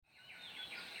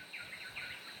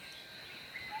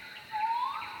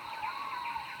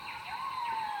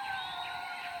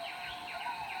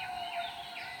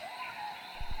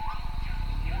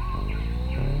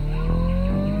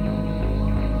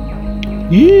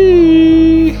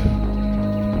Yee!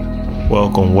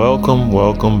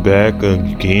 Welcome back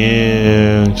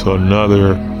again to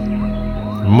another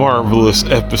marvelous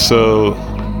episode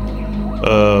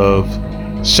of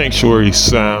Sanctuary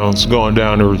Sounds, going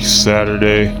down every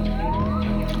Saturday.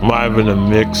 Live in the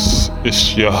mix.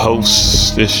 It's your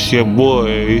host, it's your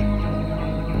boy,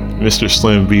 Mr.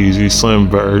 Slim Beezy, Slim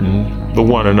Burton, the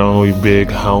one and only big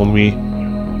homie,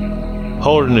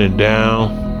 holding it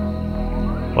down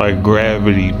like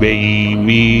gravity,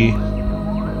 baby.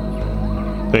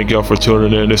 Thank y'all for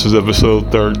tuning in. This is episode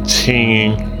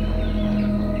 13.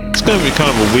 It's gonna be kind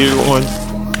of a weird one.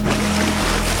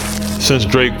 Since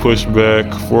Drake pushed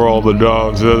back For All the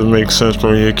Dogs, it doesn't make sense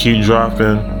for me to keep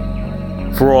dropping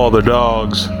For All the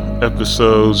Dogs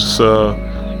episodes. So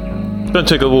I'm gonna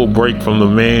take a little break from the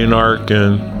main arc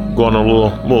and go on a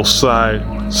little side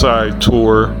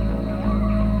tour.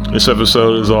 This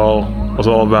episode is all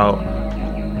about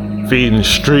feeding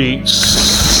streets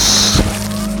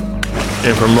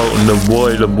and promoting the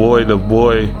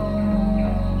boy.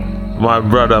 My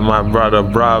brother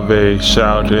Brave.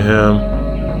 Shout out to him.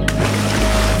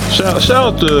 Shout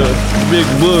out to Big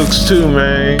Boogs too,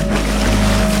 man.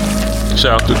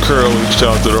 Shout out to Curly.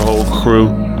 Shout out to the whole crew.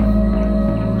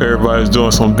 Everybody's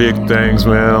doing some big things,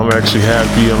 man. I'm actually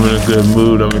happy. I'm in a good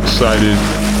mood. I'm excited.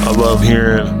 I love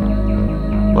hearing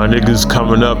my niggas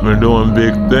coming up and doing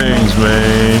big things,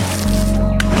 man.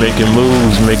 Making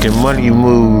moves, making money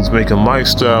moves, making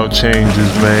lifestyle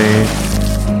changes, man.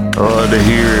 I love to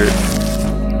hear it.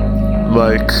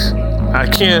 Like, I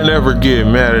can't ever get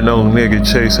mad at no nigga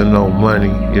chasing no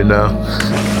money, you know?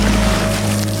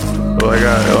 Like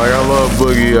I love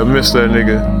Boogie, I miss that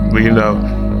nigga. But you know,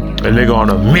 a nigga on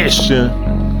a mission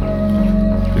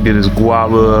to get his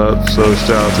guava up, so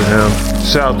shout out to him.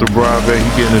 Shout out to Brave, he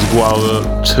getting his guava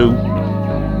up too.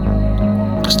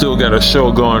 Still got a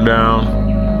show going down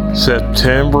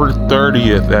September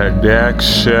 30th at Dax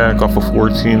Shack off of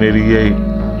 1488.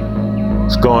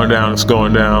 It's going down.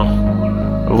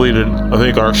 I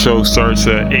think our show starts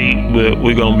at 8, but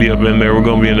we're gonna be up in there. We're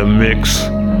gonna be in the mix.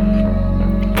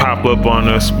 Pop up on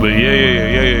us, but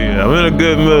yeah. I'm in a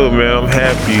good mood, man. I'm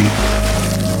happy.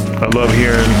 I love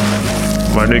hearing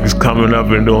my niggas coming up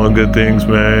and doing good things,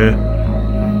 man.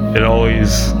 It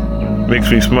always makes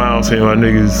me smile seeing my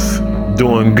niggas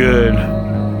doing good,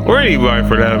 or anybody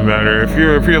for that matter. If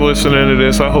you're listening to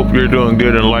this, I hope you're doing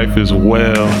good in life as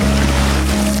well.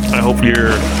 I hope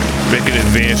you're making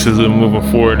advances and moving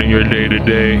forward in your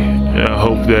day-to-day. And I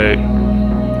hope that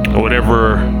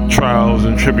whatever trials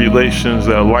and tribulations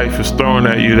that life is throwing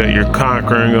at you, that you're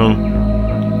conquering them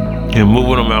and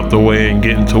moving them out the way and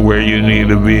getting to where you need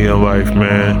to be in life,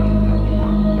 man.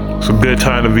 It's a good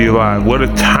time to be alive. What a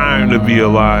time to be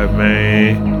alive,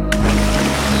 man.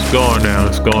 It's going down.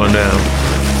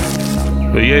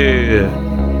 But yeah.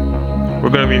 We're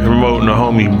gonna be promoting the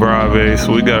homie Brave,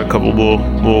 so we got a couple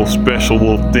little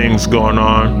special things going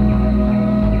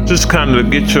on. Just kind of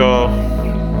get y'all.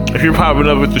 If you're popping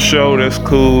up at the show, that's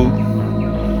cool.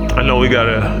 I know we got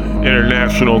an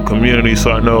international community,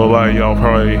 so I know a lot of y'all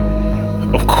probably,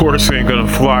 of course, ain't gonna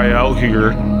fly out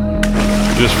here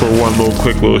just for one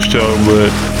quick little show,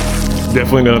 but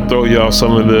definitely gonna throw y'all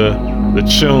some of the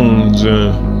tunes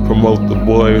and promote the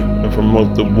boy.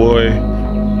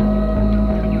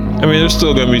 I mean, there's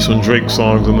still gonna be some Drake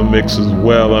songs in the mix as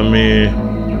well. I mean,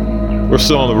 we're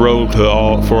still on the road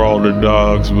to For All the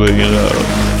Dogs, but you know,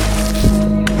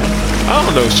 I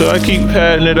don't know. Should I keep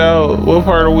padding it out? What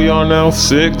part are we on now?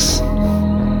 6?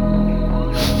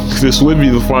 This would be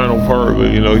the final part, but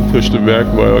you know, he pushed it back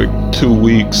by like 2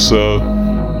 weeks. So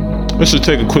let's just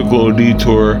take a quick little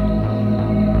detour.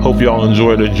 Hope y'all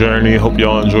enjoy the journey. Hope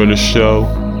y'all enjoy the show.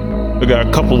 I got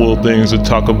a couple little things to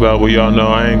talk about, but y'all know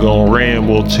I ain't gonna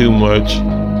ramble too much.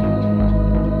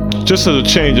 Just as a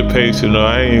change of pace, you know,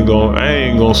 I ain't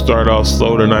gonna start off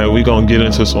slow tonight. We gonna get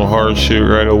into some hard shit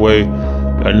right away.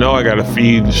 I know I gotta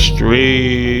feed the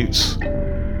streets.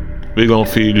 We gonna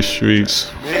feed the streets.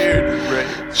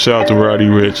 Shout out to Roddy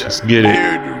Rich. Let's get it.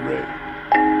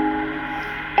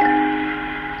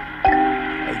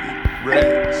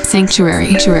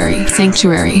 Sanctuary.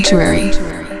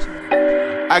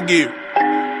 I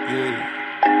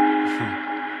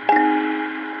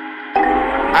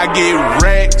get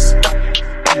racks,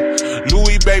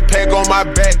 Louis backpack on my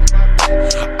back.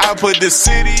 I put the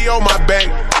city on my back.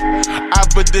 I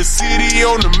put the city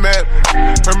on the map.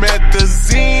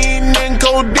 Promethazine and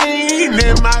codeine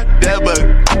in my debit.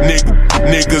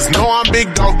 Niggas know I'm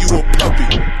big dog, you a puppy.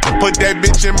 Put that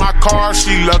bitch in my car,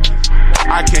 she lucky.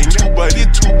 I can't nobody,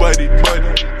 two buddy.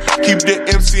 Keep the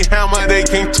MC hammer, they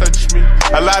can't touch me.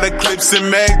 A lot of clips and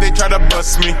mags, they try to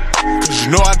bust me. Cause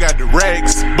you know I got the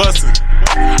rags bustin'.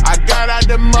 I got out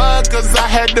the mud cause I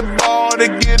had the ball to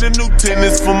get a new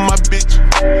tennis for my bitch.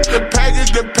 The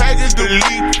package, the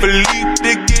leap,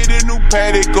 to get a new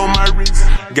paddock on my wrist.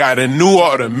 Got a new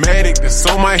automatic that's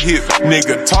on my hip.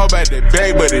 Nigga talk about that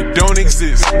bag, but it don't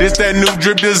exist. This that new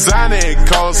drip designer, it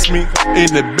cost me.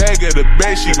 In the bag of the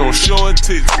bag, she gon' show her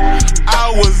tits.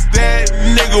 I was that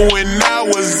nigga when I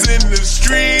was in the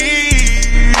street.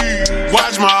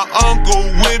 Watch my uncle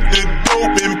whip the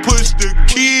dope and push the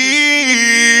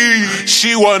key.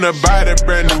 She wanna buy the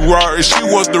brand new Rari. She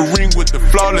wants the ring with the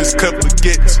flawless couple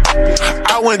gets.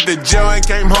 I went to jail and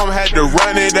came home, had to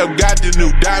run it up. Got the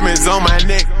new diamonds on my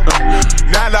neck.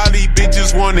 Not all these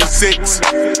bitches wanted sex.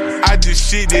 I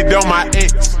just shitted on my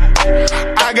ex.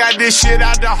 I got this shit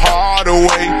out the hard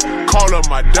way. Call up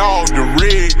my dog, the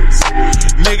Reds.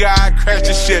 Nigga, I crashed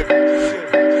the ship.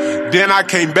 Then I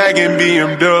came back in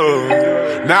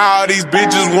BMW. Now all these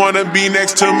bitches wanna be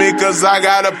next to me cause I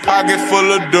got a pocket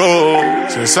full of dough.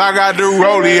 Since I got the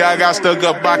rollie, I got stuck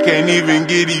up, I can't even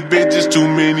get these bitches too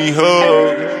many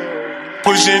hugs.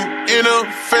 Pushing in a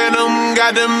phantom,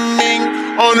 got the mink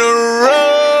on the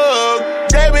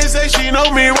rug. That bitch say she know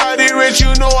me, Roddy Rich,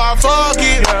 you know I fuck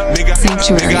it. Nigga,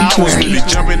 I was really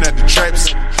jumping at the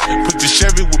traps. Put the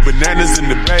Chevy with bananas in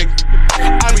the back.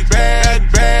 I be bag,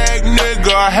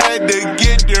 nigga, I had to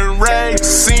get the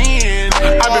racks in.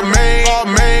 I been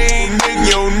main,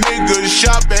 nigga, yo nigga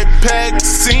shop at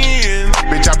Paxin.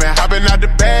 Bitch, I been hopping out the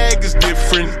bag, it's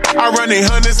different. I run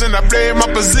 800s and I play my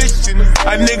position.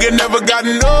 A nigga never got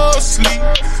no sleep.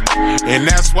 And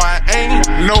that's why ain't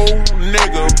no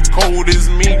nigga cold as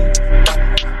me.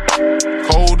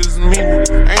 Cold as me.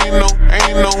 Ain't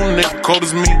no nigga cold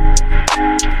as me.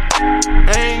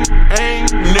 Ain't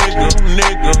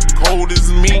nigga cold as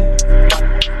me.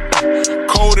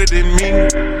 Colder than me.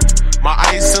 My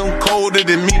ice ain't colder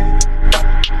than me.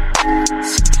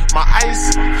 My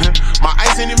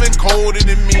ice ain't even colder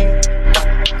than me.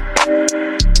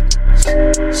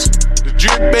 The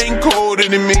drip ain't colder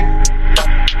than me.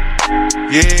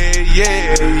 Yeah.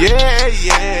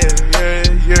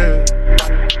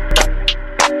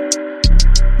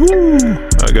 Woo,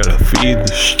 I gotta feed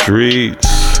the streets.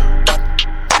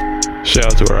 Shout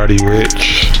out to Roddy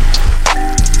Rich.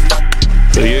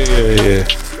 So yeah.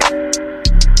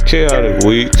 Chaotic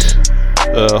week.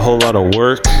 A whole lot of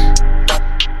work.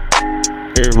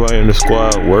 Everybody in the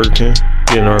squad working,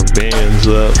 getting our bands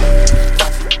up.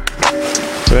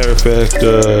 Matter of fact,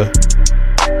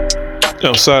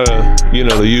 outside of,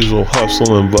 the usual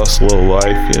hustle and bustle of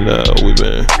life, we've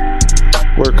been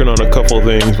working on a couple of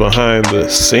things behind the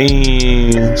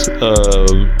scenes.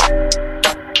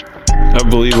 I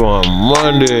believe on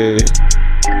Monday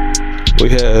we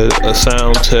had a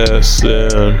sound test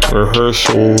and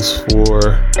rehearsals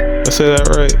for, I say that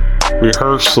right?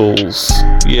 Rehearsals.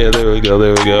 Yeah, there we go.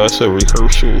 I said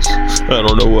rehearsals. I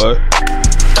don't know why.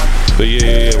 But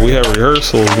yeah, we had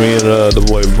rehearsals. Me and the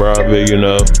boy Brave,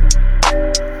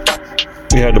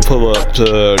 we had to pull up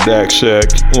to Dak Shack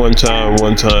one time,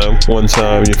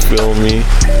 you feel me?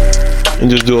 And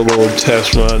just do a little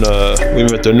test run. We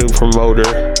met the new promoter.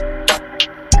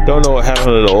 Don't know what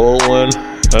happened to the old one.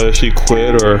 Either she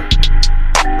quit or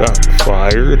got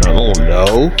fired. I don't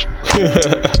know.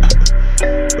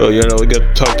 So, we got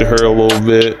to talk to her a little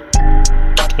bit.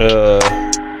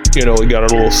 We got our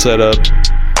little setup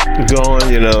going,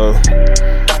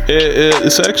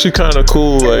 It's actually kind of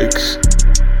cool, like,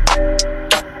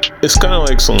 it's kind of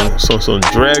like some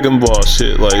Dragon Ball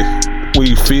shit. Like,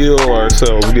 we feel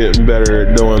ourselves getting better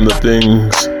at doing the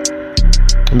things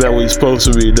that we supposed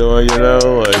to be doing,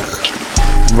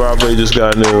 Like, Broadway just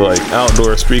got a new, like,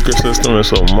 outdoor speaker system and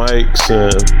some mics,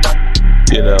 and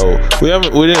we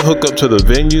didn't hook up to the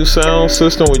venue sound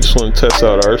system. We just want to test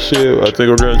out our shit. I think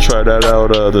we're gonna try that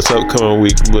out this upcoming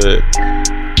week, but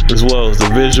as well as the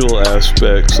visual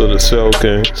aspect, so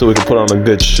we can put on a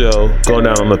good show. Going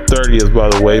down on the 30th, by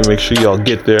the way. Make sure y'all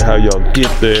get there how y'all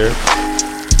get there.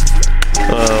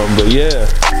 But yeah,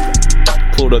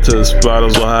 pulled up to the spot. It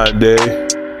was a hot day.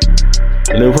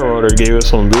 The new promoter gave us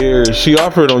some beers. She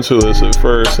offered them to us at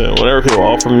first, and whenever people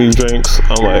offer me drinks,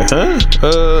 I'm like,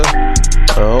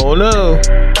 I don't know.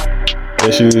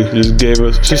 And she just gave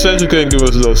us, she said she couldn't give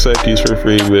us Dos Equis for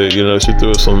free, but she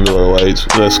threw us some Miller Lights.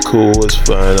 That's cool, it's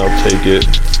fine, I'll take it.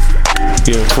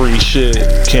 Getting free shit,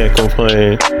 can't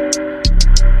complain.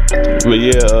 But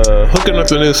yeah, hooking up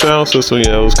the new sound system, it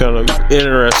was kind of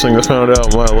interesting. I found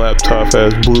out my laptop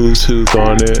has Bluetooth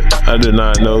on it. I did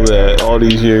not know that. All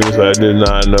these years, I did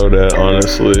not know that,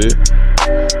 honestly.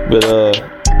 But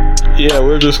yeah,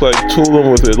 we're just like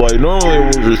tooling with it. Like normally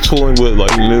when we're tooling with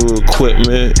like new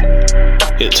equipment,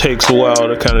 it takes a while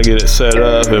to kind of get it set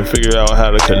up and figure out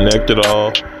how to connect it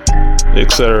all,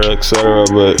 etc., etc.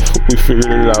 But we figured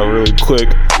it out really quick.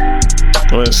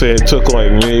 I'm gonna say it took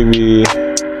like maybe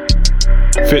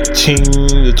 15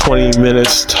 to 20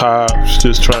 minutes tops,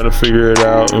 just trying to figure it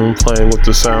out and playing with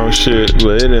the sound shit,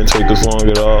 but it didn't take us long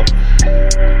at all.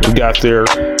 We got there,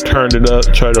 turned it up,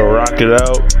 tried to rock it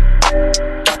out,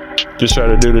 just try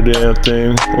to do the damn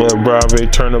thing, let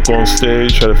Brave turn up on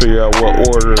stage, try to figure out what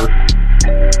order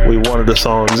we wanted the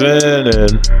songs in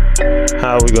and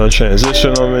how we gonna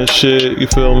transition them and shit, you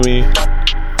feel me?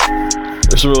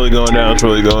 It's really going down, it's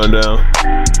really going down.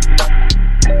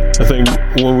 I think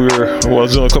when I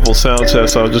was doing a couple sound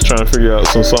tests, I was just trying to figure out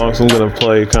some songs I'm gonna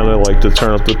play, kind of like to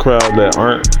turn up the crowd that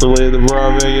aren't related to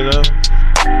Brave, you know?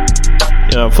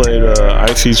 Yeah, I played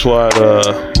Icy SWAT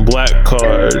Black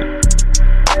Card,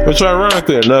 which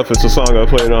ironically enough, it's a song I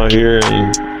played on here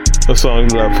and a song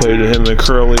that I played to him and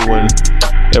Curly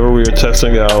whenever we were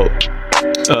testing out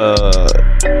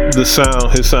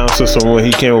his sound system when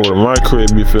he came over to my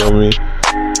crib, you feel me?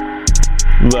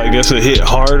 But I guess it hit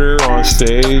harder on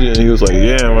stage and he was like,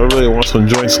 yeah, I really want some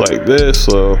joints like this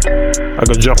so I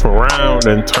could jump around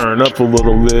and turn up a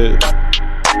little bit.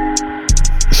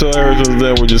 So ever since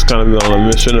then, we're just kind of on a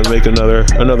mission to make another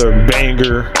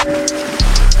banger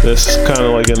that's kind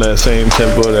of like in that same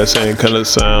tempo, that same kind of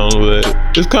sound. But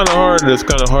it's kind of hard,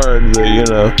 but you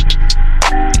know,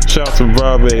 shout out to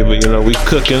Brave, but you know, we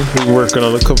cooking, we working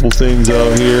on a couple things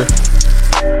out here.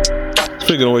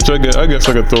 Speaking of which, I guess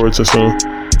I could throw it to some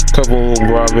couple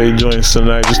little Brave joints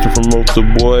tonight just to promote the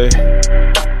boy,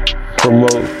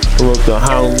 promote the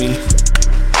homie.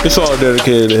 It's all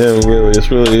dedicated to him, really. It's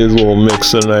really his little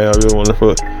mix tonight. I really want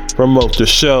to promote the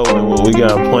show and what we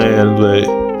got planned, but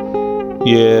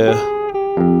yeah,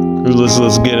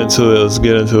 let's get into it. Let's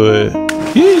get into it.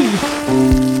 Yee.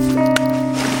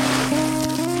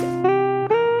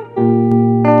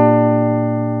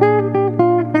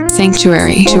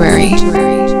 Sanctuary.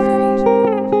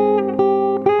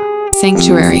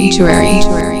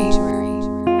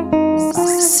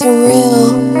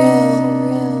 Surreal.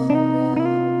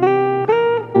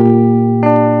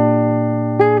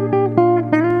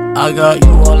 I got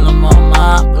you all in my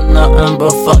mind, but nothing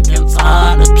but fucking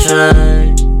time to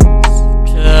chase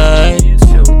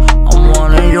you. I'm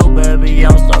wanting you, baby,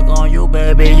 I'm stuck on you,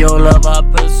 baby. Your love I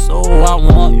pursue, I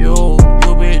want you.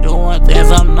 You be doing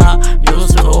things I'm not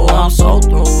used to. I'm so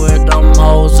through with them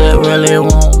hoes that really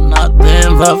want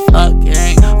nothing but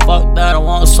fucking. Fuck that, I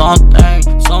want something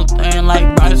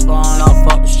like Bryce Vaughn. I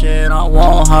fuck shit, I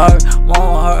want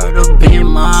her to be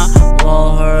mine,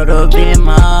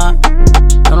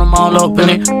 And I'm all up in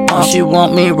it, she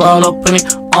want me roll up in it.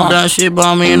 That shit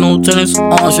buy me new tennis.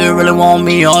 She really want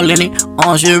me all in it.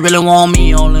 She really want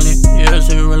me all in it. Yeah,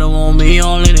 she really want me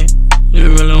all in it. She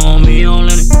really want me all in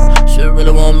it. She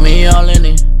really want me all in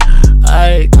it.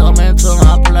 Ay, come into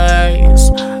my place.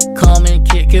 Come and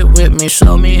kick it with me.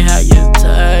 Show me how you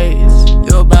taste.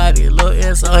 Your body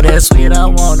looking so that sweet, I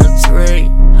wanna treat.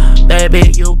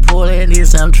 Baby, you pulling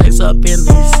these damn tricks up in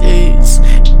these sheets.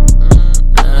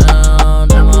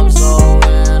 Damn, I'm so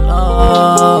in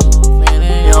love.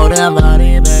 Feeling your damn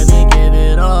body, baby, give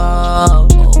it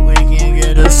up. Oh, we can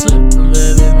get a slip,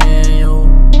 baby, me and you.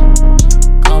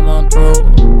 Come on through,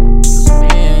 just me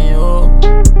and you.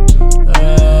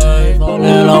 Hey, fall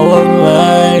in love with me.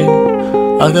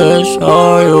 I can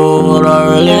show you what I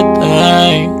really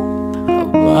think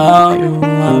about you. I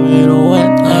be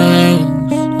doing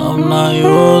things I'm not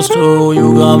used to. You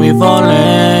got me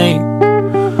falling.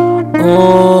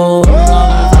 Oh,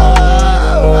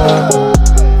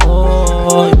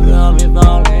 you got me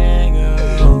falling,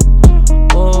 girl.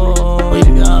 Oh,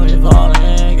 you got me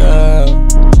falling, girl.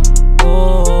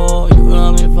 Oh, you got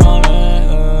me falling,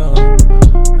 girl.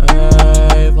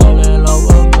 Hey, fall in love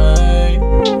with me.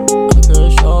 I can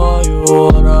show you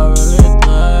what I really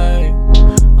think.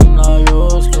 I'm not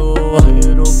used to what you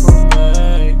do for me.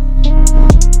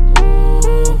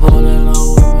 Oh, fall in love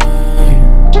with me.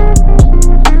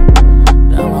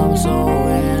 Damn, I'm so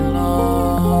in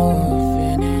love.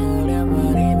 Feeling that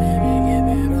body, baby, give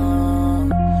it up.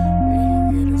 We can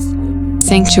get a slip.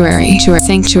 Sanctuary.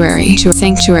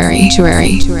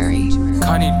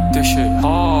 Connie, this shit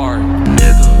hard.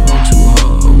 Nigga, I'm too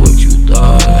hard. What you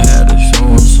thought? Had to show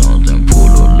him something. Pull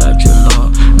up like your law.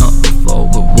 Not the folk,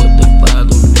 but what the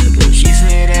Bible, nigga. She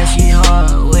said that she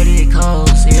hard. What it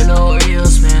cost? It look real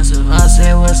expensive. I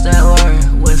said, what's that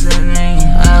word? What's that name?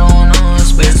 I don't know.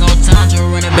 Spend some time to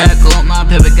run it back up. My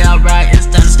paper got right. It's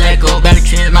time to stack up. Better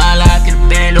change my life. Get a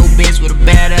bad little bitch with a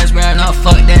badass ride. Now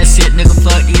fuck that shit.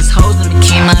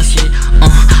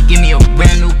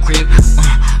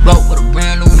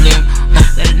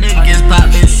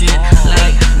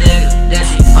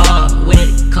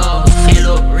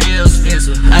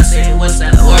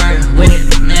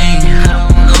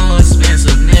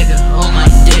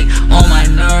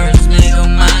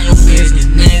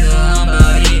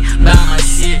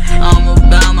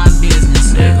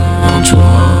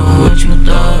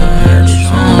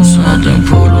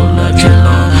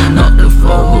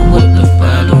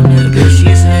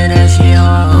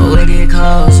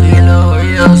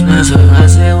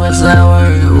 sour,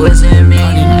 what's it mean?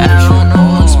 I don't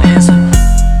know, expensive.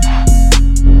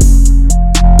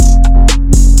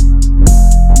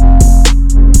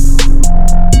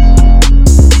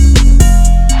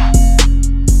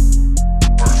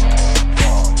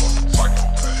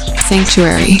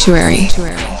 Sanctuary.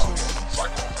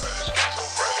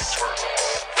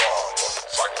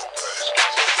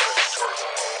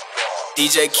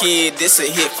 DJ Kid, this a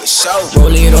hit for sure.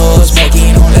 Roll it up,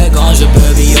 smoking on that ganja,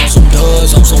 baby. On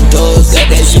some drugs. Got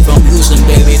that shit from Houston,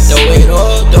 baby. Throw it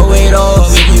up.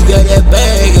 If you got that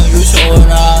bag and you show it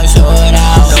out.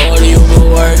 Know that you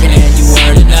been working and you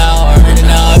earn it now.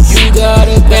 If you got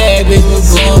a bag, baby,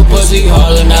 good pussy,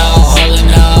 hollin'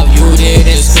 out. You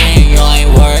didn't scream, you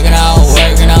ain't working out.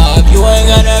 If you ain't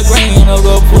got that green, no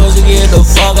good pussy, get the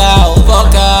fuck out.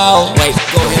 Wait,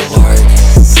 go ahead, work.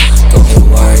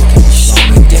 Show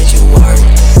me that you work.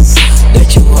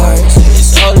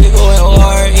 Slowly go and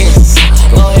work it.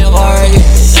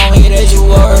 Show me that you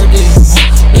worth it.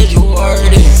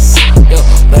 Yo,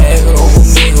 bag it over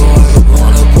me, work.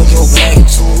 Wanna put your bag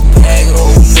into. Bag it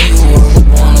over me, work.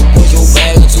 Wanna put your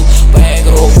bag into. Bag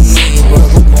it over me,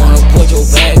 work. Wanna put your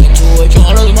bag into it.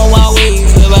 Tryna know my way,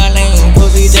 feel my name.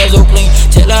 Pussy that's so clean.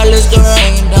 Till I list the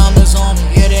rain. Diamonds on me,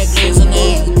 yeah, that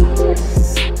glistening.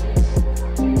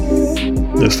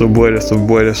 That's the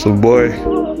boy.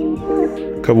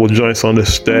 Couple joints on the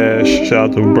stash.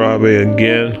 Shout out to Brave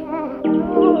again.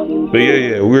 But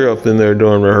yeah, we're up in there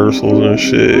doing rehearsals and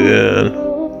shit. And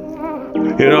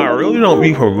you know, I really don't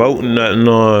be promoting nothing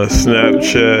on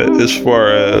Snapchat as far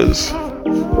as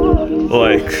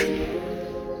like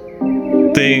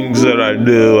things that I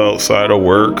do outside of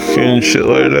work and shit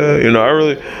like that. You know, I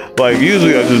really like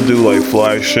usually I just do like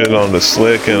fly shit on the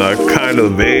slick, and I kind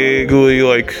of vaguely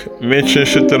like mention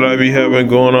shit that I be having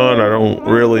going on. I don't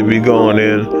really be going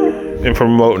in and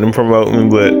promoting,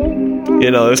 but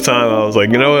you know, this time I was like,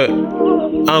 you know what?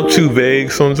 I'm too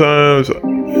vague sometimes.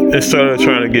 Instead of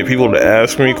trying to get people to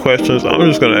ask me questions, I'm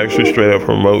just gonna actually straight up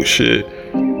promote shit.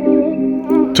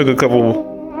 Took a couple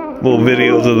little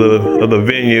videos of the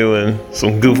venue and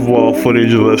some goofball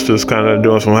footage of us just kind of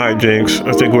doing some hijinks.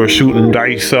 I think we were shooting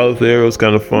dice out there. It was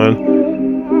kind of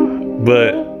fun.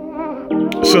 But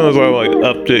as soon as I like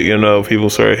upped it, you know, people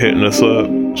started hitting us up,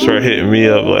 started hitting me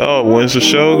up like, "Oh, when's the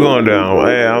show going down?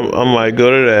 Hey, I might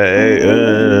go to that. Hey,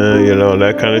 you know,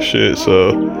 that kind of shit." So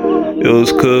it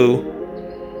was cool.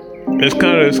 It's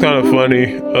kind of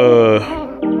funny.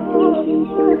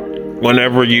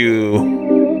 Whenever you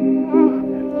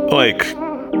like,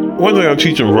 one thing I'm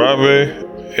teaching Brave,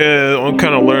 and I'm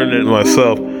kind of learning it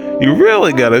myself, you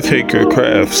really gotta take your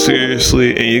craft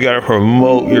seriously, and you gotta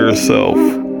promote yourself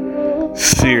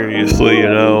seriously, you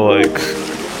know, like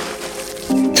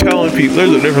telling people,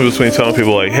 there's a difference between telling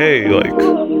people like, hey, like,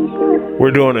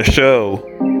 we're doing a show.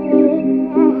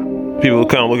 People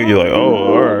kind of look at you like, oh,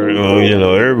 alright, well, you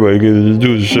know, everybody gets to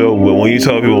do the show, but when you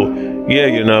tell people, yeah,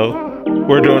 you know,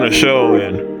 we're doing a show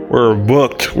and we're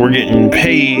booked, we're getting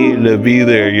paid to be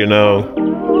there, you know.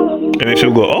 And then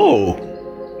she'll go, oh,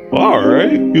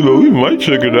 alright, you know, we might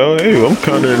check it out. Hey, I'm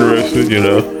kind of interested, you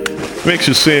know. Makes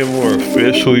you seem more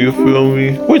official, you feel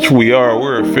me? Which we are,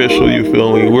 we're official, you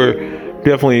feel me? We're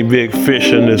definitely big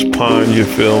fish in this pond, you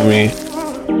feel me?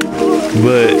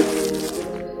 But,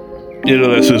 you know,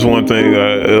 that's just one thing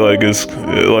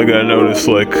I noticed,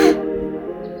 like,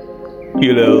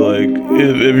 you know, like,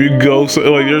 if you go,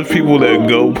 like, there's people that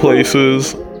go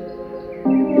places,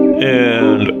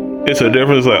 and it's a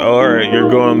difference, like, all right, you're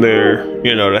going there,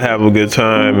 you know, to have a good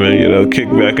time, and, you know, kick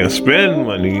back and spend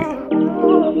money.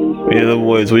 In other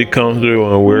words, we come through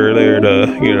and we're there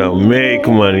to, you know, make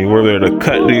money. We're there to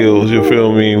cut deals, you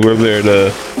feel me? We're there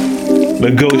to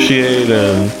negotiate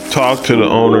and talk to the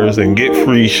owners and get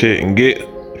free shit and get,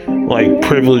 like,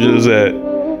 privileges that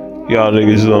y'all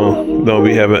niggas don't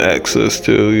be having access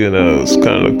to, you know. It's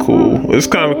kind of cool. It's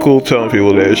kind of cool telling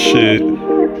people that shit.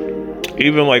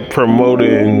 Even like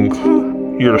promoting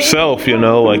yourself, you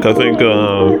know. Like I think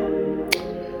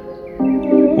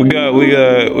we got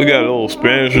a little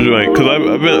Spanish joint, because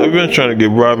I've been trying to get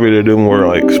Robbie to do more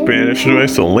like Spanish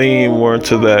joints, to lean more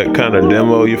into that kind of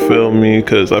demo, you feel me?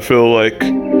 Because I feel like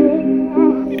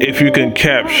if you can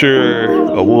capture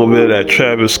a little bit of that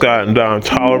Travis Scott and Don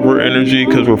Toliver energy,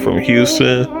 because we're from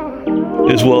Houston,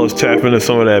 as well as tap into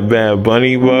some of that Bad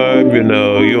Bunny vibe, you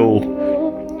know,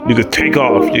 you could take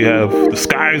off. You have, the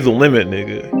sky's the limit,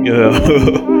 nigga, you know.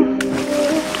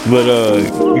 But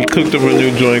we cooked up a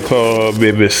new joint called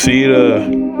Babysita,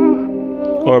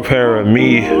 or Para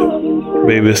Me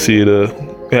Babysita.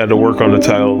 We had to work on the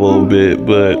title a little bit,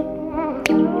 but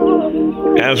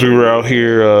as we were out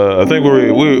here, I think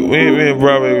me and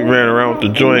Bobby ran around with the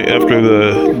joint after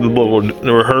the little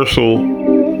rehearsal,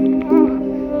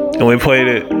 and we played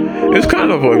it. It's kind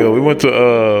of like we went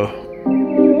to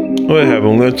what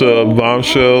happened? We went to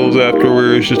Bombshells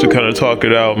afterwards just to kind of talk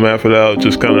it out, map it out,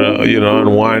 just kind of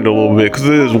unwind a little bit because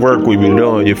it is work we be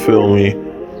doing. You feel me?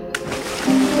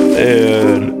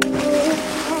 And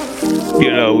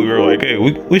we were like, hey,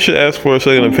 we should ask for a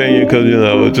second opinion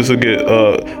because just to get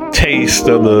a taste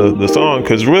of the song,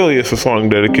 because really it's a song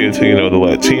dedicated to the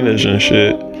Latinas and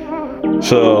shit.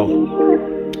 So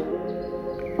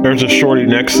there's a shorty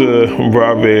next to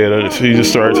Brave, and she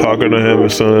just started talking to him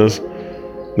as soon as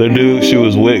the dude she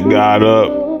was with got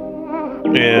up,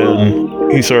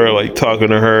 and he started like talking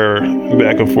to her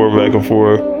back and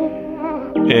forth,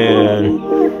 and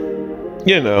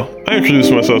I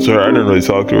introduced myself to her. I didn't really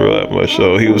talk to her that much,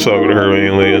 so he was talking to her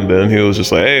mainly, and then he was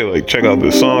just like, hey, like, check out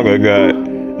this song I got.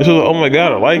 And she was like, oh my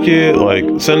god, I like it, like,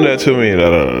 send that to me,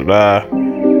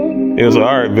 He was like,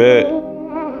 alright, bet.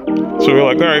 So we're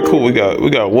like, alright, cool, we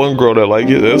got one girl that liked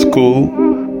it, that's cool.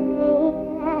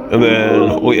 And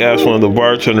then we asked one of the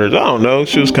bartenders, I don't know,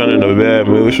 she was kind of in a bad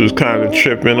mood. She was kind of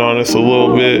tripping on us a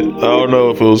little bit. I don't know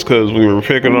if it was because we were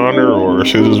picking on her or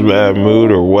she was just in a bad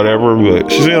mood or whatever, but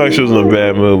she seemed like she was in a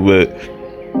bad mood. But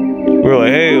we were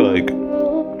like, hey, like,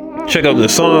 check out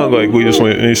this song, like, we just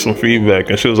need some feedback.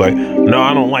 And she was like, no,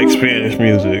 I don't like Spanish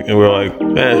music. And we're like,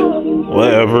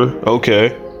 whatever,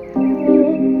 okay.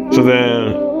 So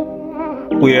then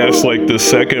we asked like the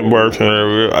second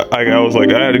bartender. I was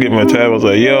like, I had to get my tab. I was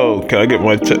like, yo, can I get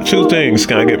my two things?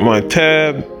 Can I get my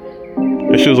tab?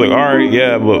 And she was like, all right,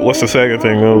 yeah, but what's the second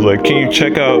thing? And I was like, can you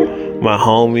check out my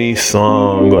homie's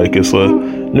song? Like, it's a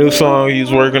new song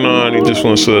he's working on. He just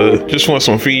wants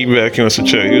some feedback. He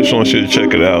just wants you to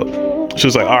check it out. She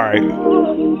was like, all right.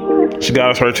 She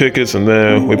got us her tickets, and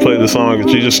then we played the song, and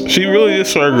she really just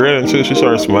started grinning too. She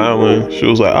started smiling. She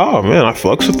was like, oh man, I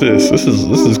fucks with this. This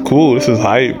is cool. This is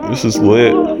hype. This is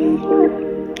lit.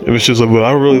 It was just like, but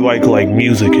I really like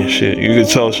music and shit. You could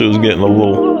tell she was getting a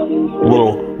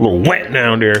little wet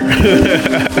down there.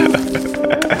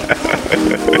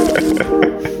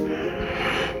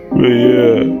 But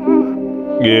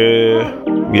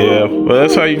yeah. But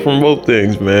that's how you promote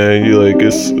things, man. You like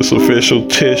it's official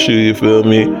tissue. You feel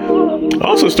me? I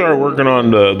also started working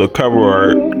on the cover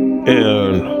art,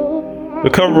 and the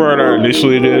cover art I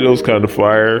initially did, it was kind of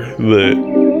fire, but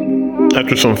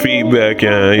after some feedback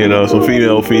and some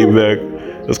female feedback,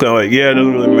 it's kind of like, yeah, it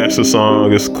doesn't really match the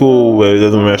song. It's cool, but it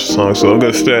doesn't match the song. So I'm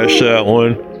gonna stash that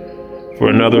one for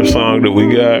another song that we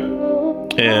got,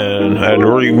 and I had to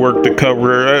rework the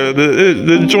cover.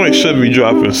 The joint should be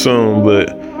dropping soon,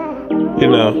 but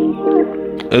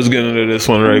let's get into this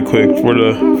one right quick for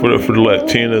the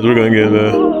Latinas. We're gonna get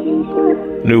a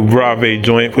new Brave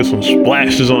joint, put some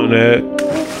splashes on that.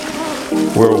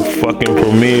 World fucking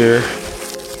premiere.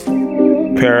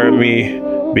 Para mi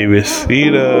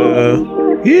bebecita.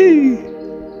 Yee.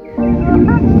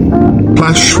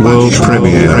 Flash World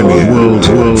Premiere.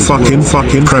 World fucking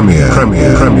Premiere.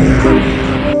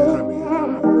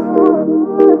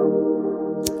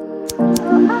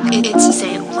 It's the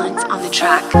same ones on the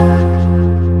track.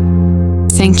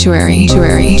 Sanctuary. Yo,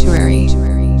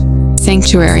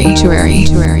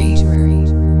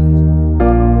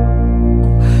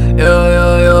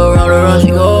 round and round she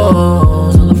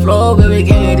goes. On the floor, baby,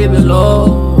 can't dip it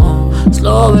low.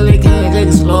 Slow, baby, can't take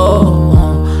it slow.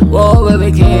 Whoa,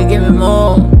 baby, can't give me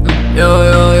more. Yo,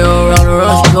 round and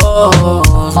round she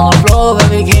goes. On the floor,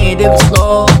 baby, can't dip it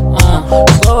slow.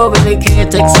 Slow, baby, can't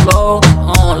take it slow.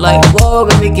 Like, whoa,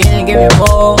 baby, can't give me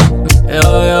more.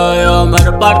 Yo, me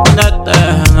repartenete,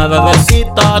 mi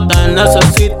bebecita, te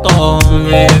necesito.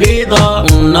 Mi vida,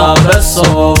 un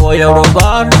beso, voy a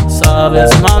robar.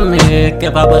 Sabes, mami, que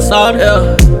va a pasar,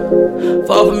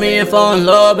 Fall for me and fall in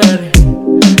love, baby.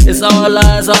 It's all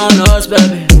eyes on us,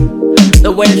 baby.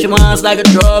 The way she wants like a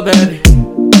drug, baby.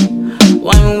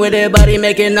 Wine with it, body,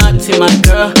 make it naughty, my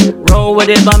girl. Roll with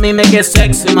it, mommy, make it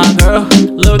sexy, my girl.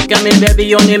 Look at me,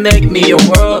 baby, only make me your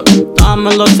world.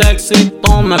 Dámelo sexy,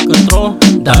 toma control.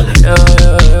 Dale. Yo,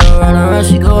 round and round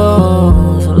she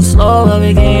goes. So slow,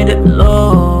 baby, can't dip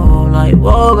low. Like,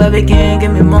 whoa, baby, can't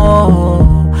give me more.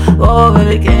 Whoa,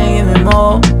 baby, can't give me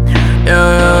more. Yo,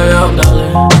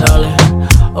 dale.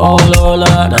 Oh,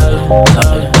 Lola, dale.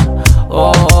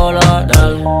 Oh, Lola, dale.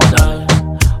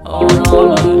 Oh,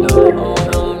 Lola, dale.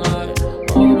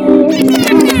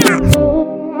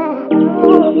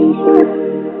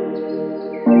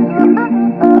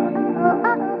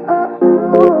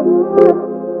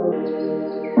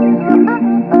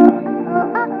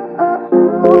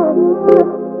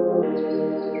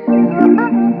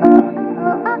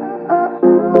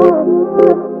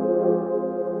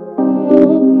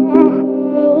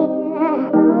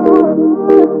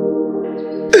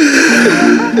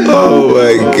 Oh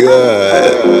my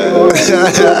God.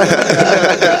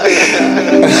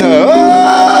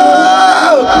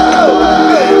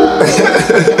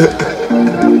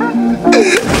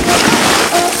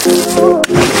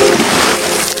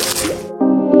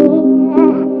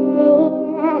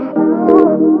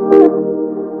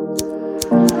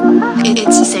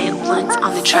 It's St. Blunt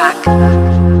on the track.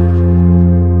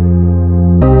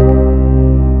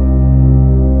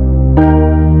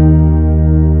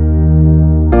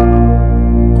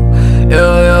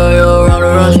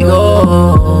 Round she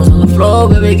goes on the floor,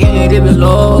 baby, can't dip it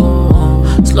low.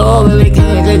 Slow, baby,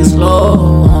 can't take it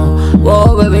slow.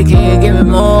 Whoa, baby, can't give it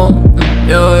more.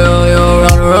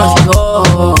 Round she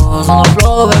goes on the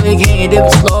floor, baby, can't dip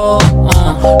it slow.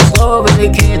 Slow, baby,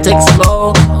 can't take it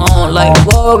slow. Like,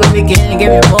 whoa, baby, can't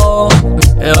give it more.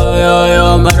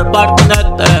 Me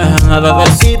repartenete, me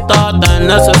bebecita, te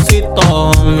necesito.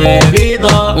 Mi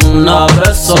vida, un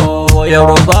beso. Voy a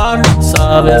robar,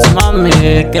 sabes, mami,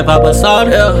 ¿qué va a pasar?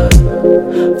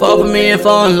 Fall for me and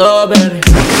fall in love, baby.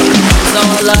 It's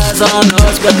all lies on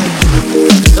us, baby.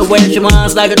 The way she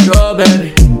wants like a drug,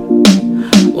 baby.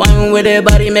 Wine with it,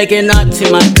 body, make it naughty,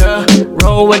 my girl.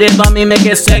 Roll with it, mommy, make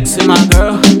it sexy, my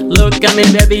girl. Look at me,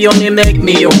 baby, only make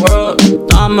me your world.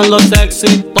 Dame lo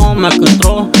sexy, toma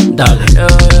control. Dale.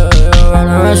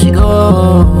 Around she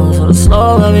goes, so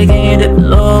slow, baby, can't dip it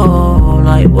low.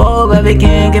 Like, whoa, baby,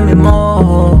 can't give me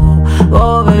more.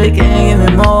 Whoa, baby, can't give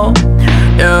me more.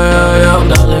 Dale.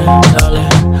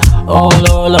 Oh,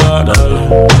 Lord, dale.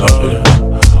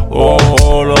 Oh,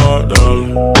 Lord,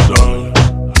 dale.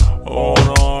 Oh,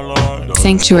 Lord.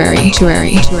 Sanctuary.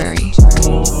 Sanctuary.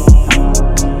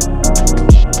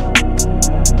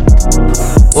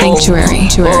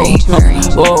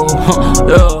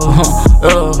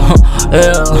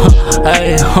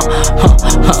 Hey.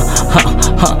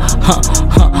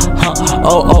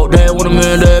 Oh, that when I'm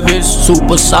in that bitch.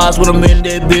 Super size when I'm in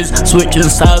that bitch. Switching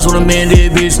sides when I'm in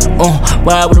that bitch.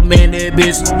 Ride when I'm in that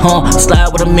bitch. Slide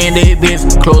when I'm in that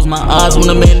bitch. Close my eyes when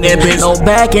I'm in that bitch. No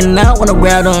backing out when I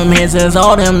grab them hands.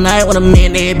 All them night when I'm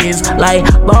in that bitch. Like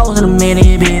balls in the in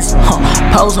that bitch.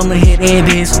 Pose on the hit that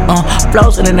bitch.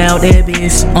 Flossing and out that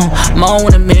bitch. Moan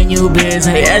when I'm in you bitch.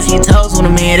 Hey, as he toes when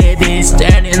I'm in that bitch.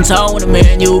 Standing tall when I'm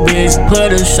in you bitch.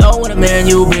 Put a show when I'm in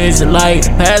you bitch. Like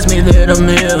pass me the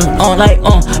mill. Like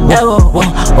never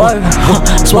work,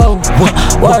 slow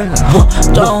work,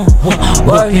 don't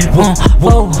work,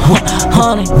 whoa,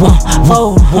 honey,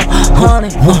 whoa, honey,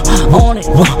 on it,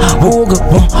 walk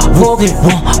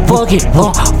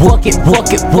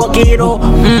it,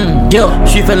 yo,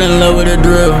 she fell in love with the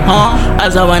drill, I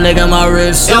saw my nigga my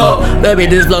wrist, yo, baby,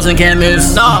 this blossom can't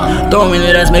miss, throw me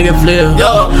in that make it flip,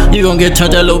 yo, you gon' get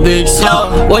turned that little bitch,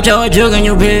 yo, watch out what jug in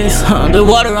your bitch, the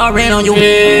water I ran on your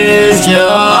bitch, yo.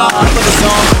 Put the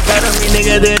song, got me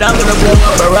nigga that I'm gonna blow up.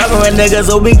 But rockin' with niggas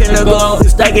so we can go.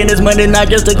 Stacking this money, not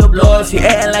just to go blow. She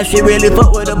actin' like she really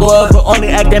fuck with the boy, but only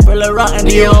actin' for the rotten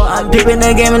deal. I'm peeping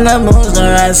the game and the moves,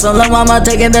 alright. So long mama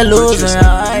taking the loser,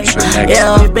 alright.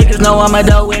 Yeah, these bitches know I'm a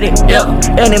dog with it. Yeah,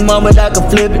 any moment I can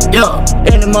flip it. Yeah,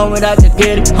 any moment I can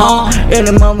get it.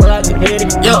 Any moment I can hit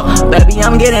it. Yeah, baby,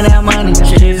 I'm getting that money.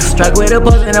 She's struck with a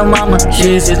pussy and a mama.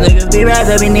 She's these niggas be right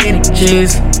that be needing.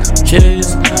 She's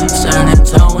standing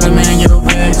tall when I'm in your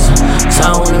bitch.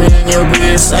 Tall when I'm in your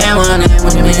bitch. Say my name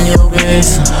when I'm in your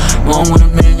bitch. Mom when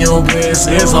I'm in your bitch.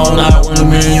 It's all night when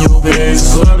I'm in your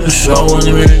bitch. Put the show when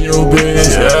I'm in your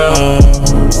bitch.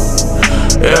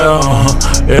 Yeah.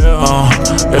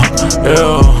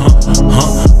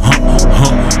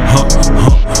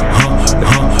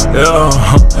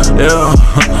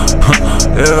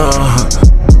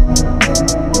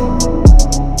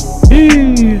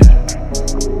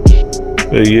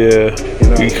 But yeah,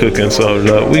 we cooking something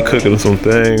up. We cooking some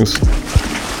things.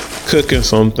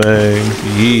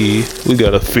 Yeah, we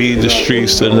gotta feed the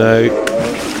streets tonight.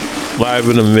 Live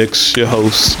in the mix. Your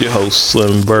host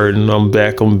Slim Burden. I'm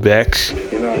back again.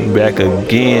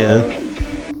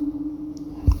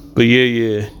 But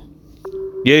yeah.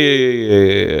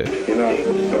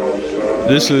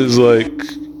 This is like,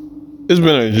 it's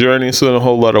been a journey. It's been a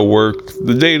whole lot of work.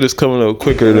 The date is coming up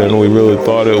quicker than we really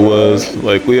thought it was.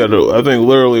 Like I think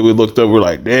literally we looked up, we're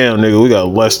like, damn nigga, we got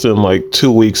less than like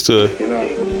 2 weeks to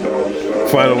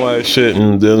finalize shit,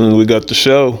 and then we got the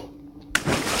show.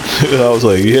 I was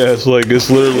like, yeah, it's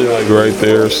literally like right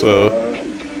there. So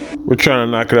we're trying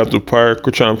to knock it out the park.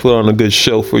 We're trying to put on a good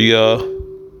show for y'all,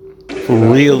 for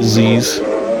realsies.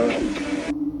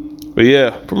 But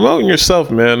yeah, promoting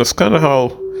yourself, man. It's kind of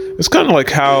like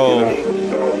how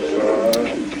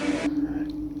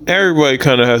everybody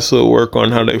kind of has to work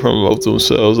on how they promote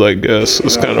themselves, I guess.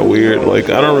 It's kind of weird. Like,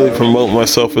 I don't really promote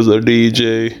myself as a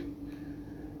DJ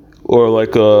or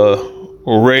like a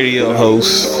radio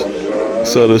host,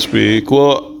 so to speak.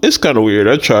 Well, it's kind of weird.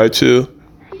 I try to.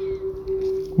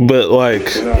 But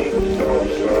like,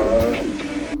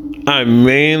 I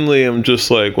mainly am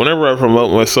just like, whenever I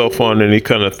promote myself on any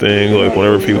kind of thing, like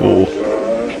whenever people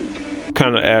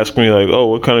kind of ask me like, oh,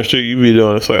 what kind of shit you be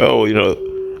doing? It's like, oh, you know,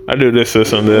 I do this,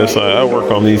 this, and this. I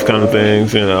work on these kind of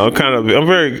things, you know. I'm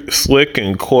very slick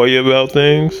and coy about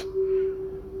things,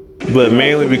 but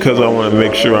mainly because I want to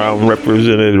make sure I'm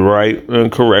represented right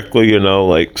and correctly, you know.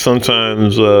 Like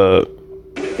sometimes, you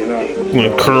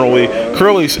know,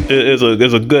 Curly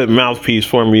is a good mouthpiece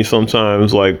for me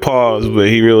sometimes. Like, pause, but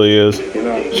he really is.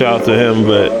 Shout out to him,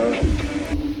 but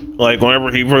like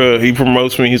whenever he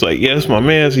promotes me, he's like, yeah, that's my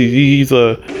man. He's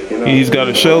got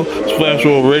a show, Splash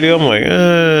World Radio. I'm like,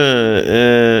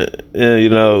 you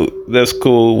know, that's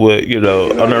cool, but you know,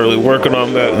 I'm not really working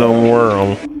on that no more.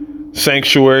 I'm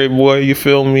Sanctuary boy, you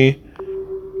feel me?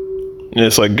 And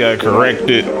it's like, got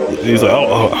corrected. He's like,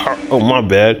 oh, my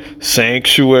bad,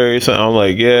 Sanctuary. So I'm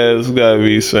like, yeah, it's gotta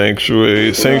be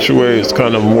Sanctuary. Sanctuary is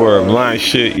kind of more of my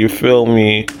shit, you feel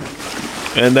me?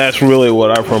 And that's really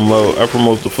what I promote. I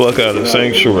promote the fuck out of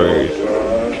Sanctuary.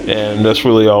 And that's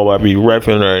really all I be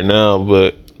repping right now.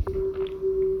 But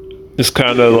it's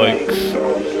kind of like,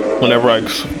 whenever I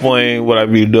explain what I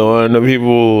be doing to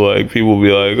people, like, people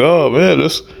be like, oh man,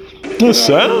 this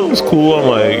sounds cool. I'm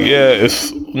like, yeah,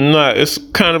 it's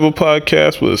kind of a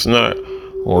podcast, but it's not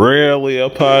really a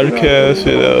podcast,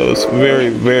 you know. It's very,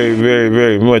 very, very,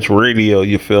 very much radio,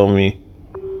 you feel me?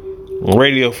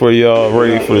 Radio for y'all,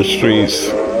 radio for the streets.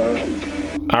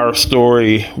 Our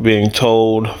story being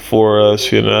told for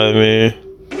us, you know what I mean?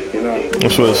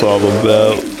 That's what it's all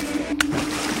about.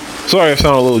 Sorry I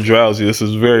sound a little drowsy. This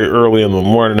is very early in the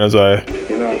morning as I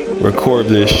record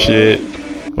this shit.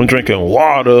 I'm drinking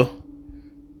water.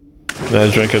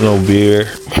 Not drinking no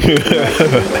beer.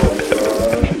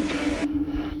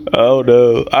 Oh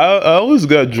no. I always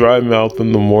got dry mouth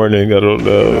in the morning. I don't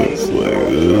know. It's like,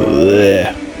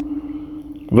 bleh.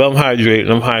 But I'm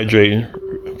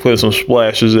hydrating. Put some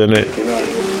splashes in it.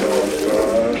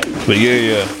 But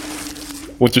yeah.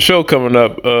 With the show coming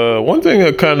up, one thing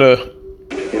that kind of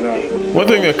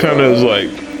is like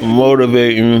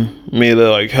motivating me to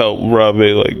like help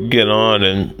Robbie like get on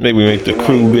and maybe make the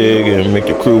crew big and make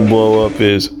the crew blow up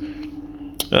is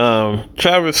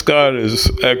Travis Scott is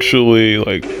actually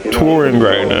like touring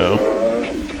right now,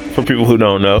 for people who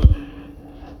don't know.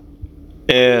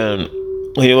 And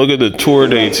when you look at the tour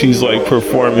dates, he's like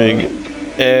performing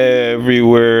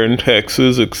everywhere in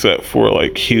Texas except for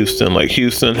like Houston. Like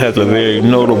Houston has a very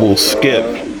notable skip.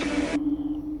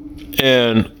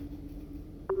 And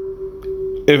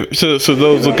so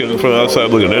those looking from the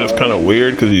outside looking at it, it's kind of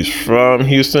weird because he's from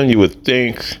Houston. You would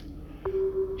think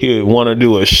he would want to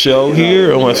do a show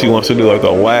here, unless he wants to do like a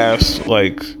last,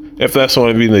 like, if that's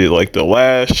going to be the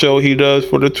last show he does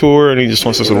for the tour and he just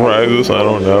wants to surprise us, I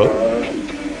don't know.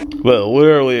 But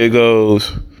literally it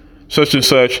goes such and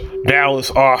such,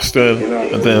 Dallas, Austin,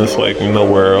 and then it's like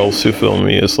nowhere else, you feel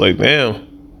me? It's like, damn.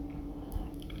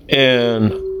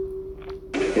 And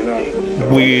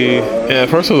at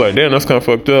first I was like, damn, that's kind of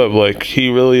fucked up. Like, he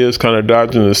really is kind of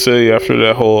dodging the city after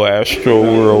that whole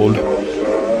Astroworld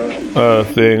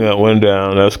thing that went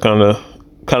down. That's kind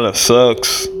of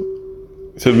sucks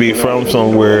to be from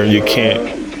somewhere and you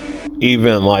can't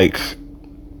even like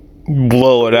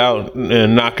blow it out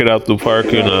and knock it out the park,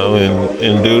 you know,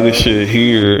 and do the shit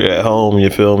here at home, you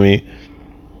feel me?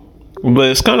 But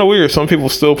it's kind of weird. Some people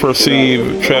still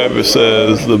perceive Travis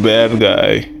as the bad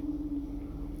guy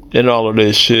and all of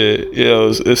this shit. You know,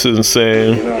 it's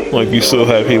insane. Like, you still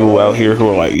have people out here who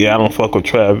are like, yeah, I don't fuck with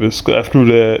Travis. After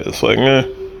that, it's like,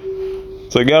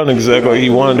 it's like, I don't exactly, he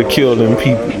wanted to kill them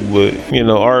people, but, you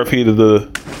know, RIP to the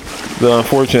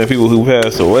unfortunate people who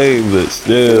passed away, but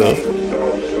still,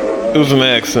 it was an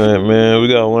accident, man. We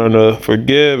gotta learn to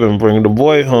forgive and bring the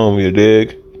boy home, you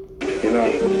dig?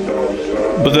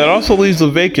 But that also leaves a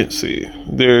vacancy.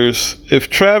 If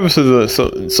Travis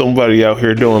is somebody out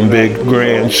here doing big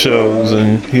grand shows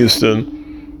in Houston,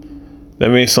 that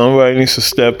means somebody needs to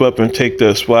step up and take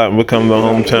that spot and become the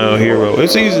hometown hero.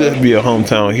 It's easy to be a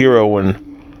hometown hero when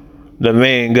the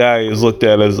main guy is looked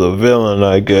at as a villain,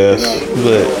 I guess.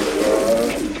 But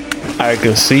I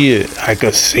can see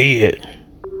it.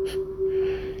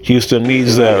 Houston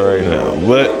needs that right now.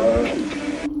 But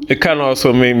it kind of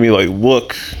also made me like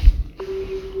look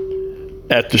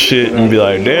at the shit and be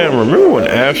like, damn, remember when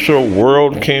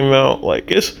Astroworld came out? Like,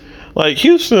 it's like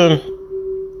Houston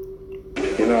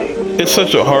it's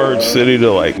such a hard city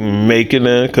to like make it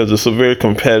in because it's a very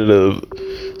competitive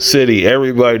city.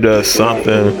 Everybody does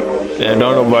something, and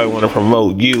don't nobody want to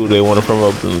promote you. They want to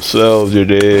promote themselves. You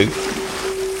dig?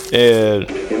 And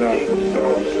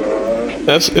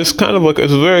it's kind of like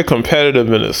it's very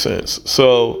competitive in a sense.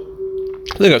 So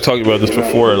I think I talked about this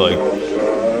before. Like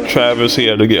Travis, he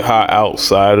had to get hot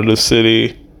outside of the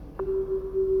city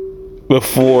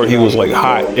before he was like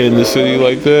hot in the city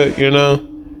like that, you know?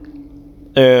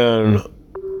 And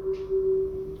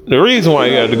the reason why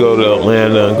he had to go to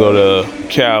Atlanta and go to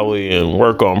Cali and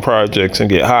work on projects and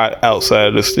get hot outside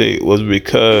of the state was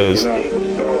because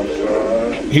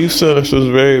Houston is just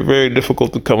very, very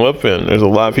difficult to come up in. There's a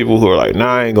lot of people who are like,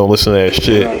 nah, I ain't gonna listen to that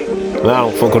shit. Nah, I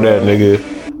don't fuck with that nigga.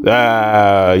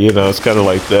 Ah, you know, it's kind of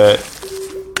like that.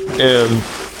 And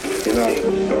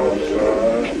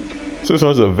since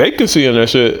there's a vacancy in that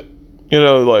shit, you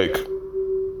know, like,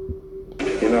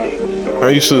 I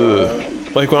used to,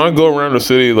 like, when I go around the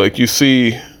city, like, you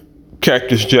see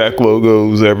Cactus Jack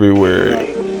logos everywhere.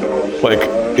 Like,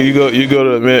 you go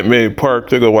to Minute Maid Park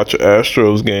to go watch an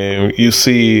Astros game, you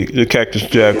see the Cactus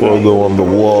Jack logo on the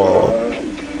wall.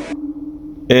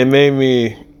 And it made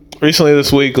me, recently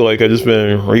this week, like, I just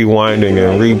been rewinding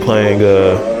and replaying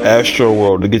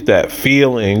Astroworld to get that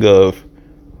feeling of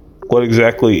what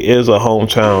exactly is a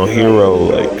hometown hero.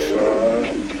 Like,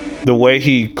 the way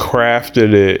he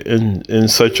crafted it in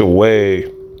such a way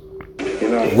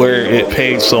where it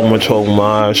paid so much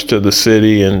homage to the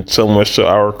city and so much to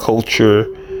our culture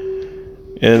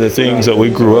and the things that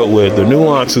we grew up with. The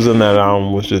nuances in that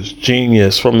album was just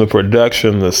genius, from the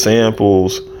production, the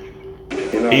samples,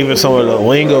 even some of the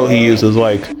lingo he uses.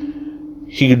 Like,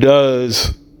 he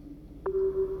does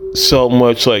so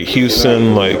much like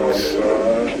Houston like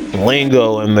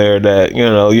lingo in there that, you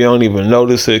know, you don't even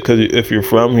notice it because if you're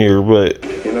from here, but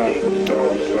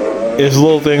it's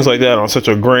little things like that on such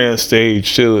a grand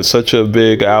stage too. It's such a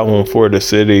big album for the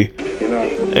city.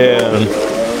 And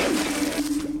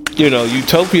you know,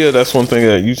 Utopia, that's one thing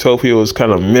that Utopia was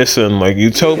kind of missing. Like,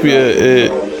 Utopia,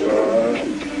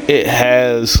 it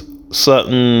has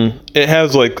something, it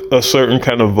has like a certain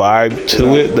kind of vibe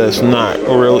to it that's not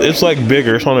real. It's like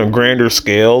bigger, it's on a grander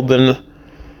scale than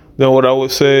what I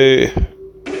would say. I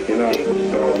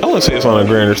wouldn't say it's on a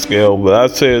grander scale, but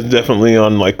I'd say it's definitely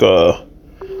on like a,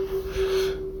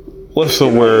 what's the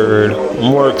word,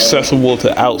 more accessible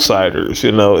to outsiders.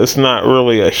 You know, it's not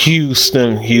really a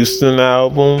Houston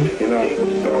album,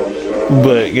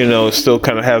 but you know, it still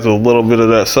kind of has a little bit of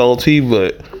that salty.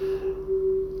 But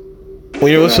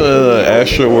when you're listening to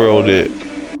Astroworld, it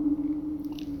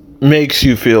makes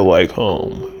you feel like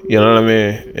home. You know what I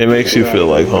mean? It makes you feel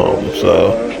like home.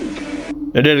 So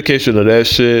in dedication to that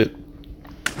shit,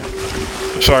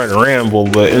 sorry to ramble,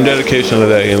 but in dedication to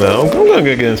that, you know, I'm gonna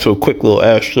get into a quick little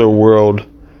Astroworld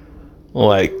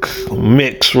like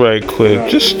mix right quick,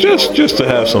 just to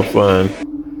have some fun.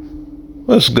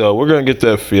 Let's go. We're gonna get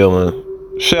that feeling.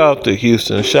 Shout out to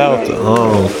Houston, shout out to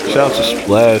home, shout out to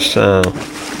Splash Town.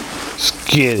 Let's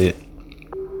get it.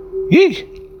 Yee.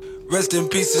 Rest in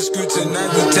peace, the screw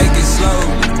tonight, we take it slow.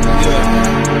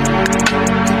 Yeah.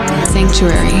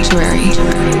 Sanctuary.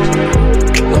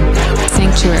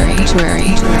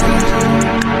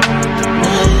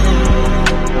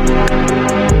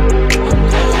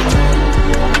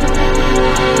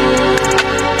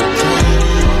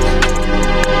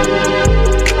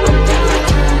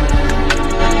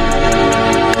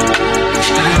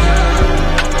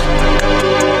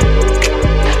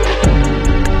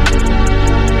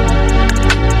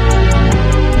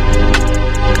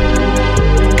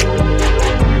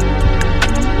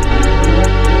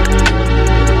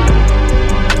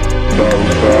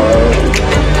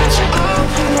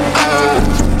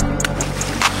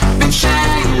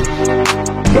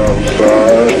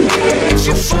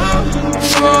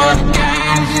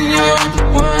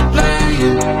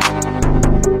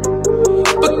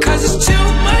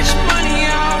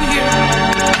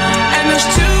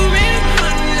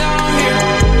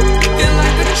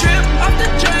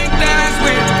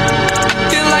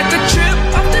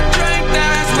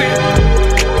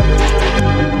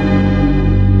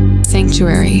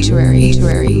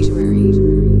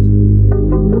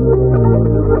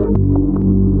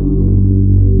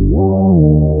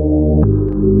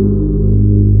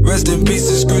 Rest in peace,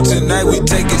 the screw tonight, we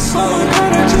take it slow.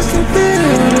 Just a bit.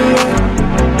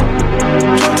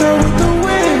 Jumped out with the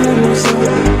wind.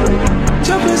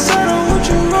 Jump inside on what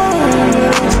you want.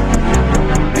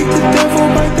 Make the devil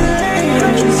bite the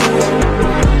angels.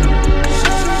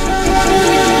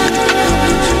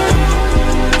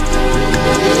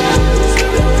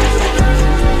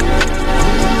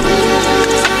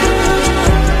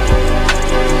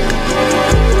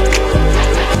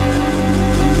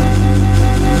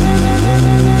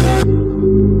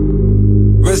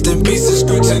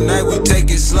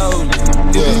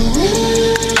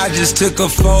 just took a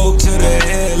fold to the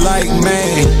head like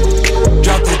man.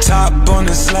 Drop the top on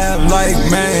the slab like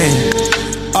man.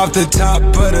 Off the top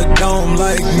of the dome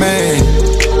like man.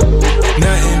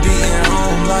 Nothing beating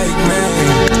home like man.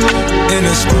 In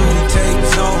a screw tape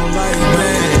zone like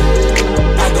man.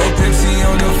 I go Pepsi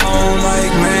on the phone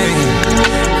like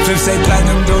man. Fifth say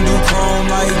platinum, don't do chrome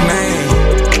like man.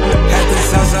 At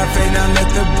this house I fade down, let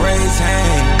the braids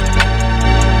hang.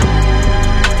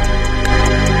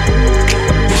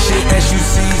 This shit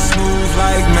SUC smooth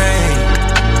like man.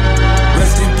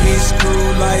 Rest in peace crew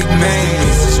like man.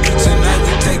 It's the street tonight,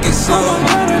 we take it slow.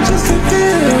 Just to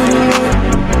feel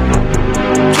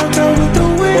dropped out with the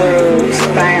wind.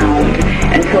 Found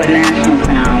into a national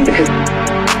sound because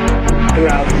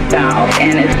throughout the South,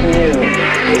 and it's new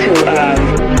to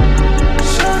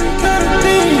Shawty got a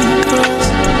thing for us.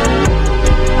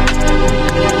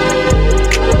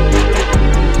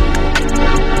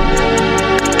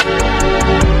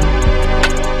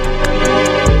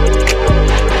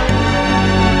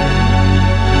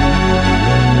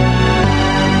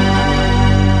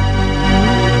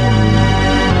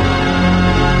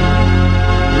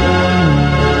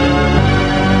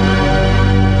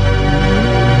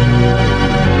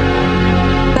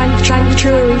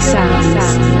 Sanctuary sounds.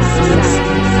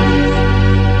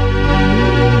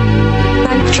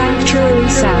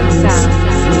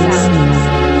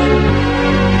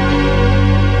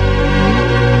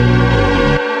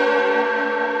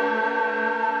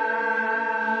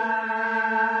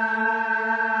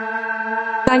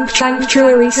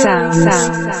 Sanctuary sounds.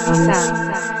 Sanctuary sounds.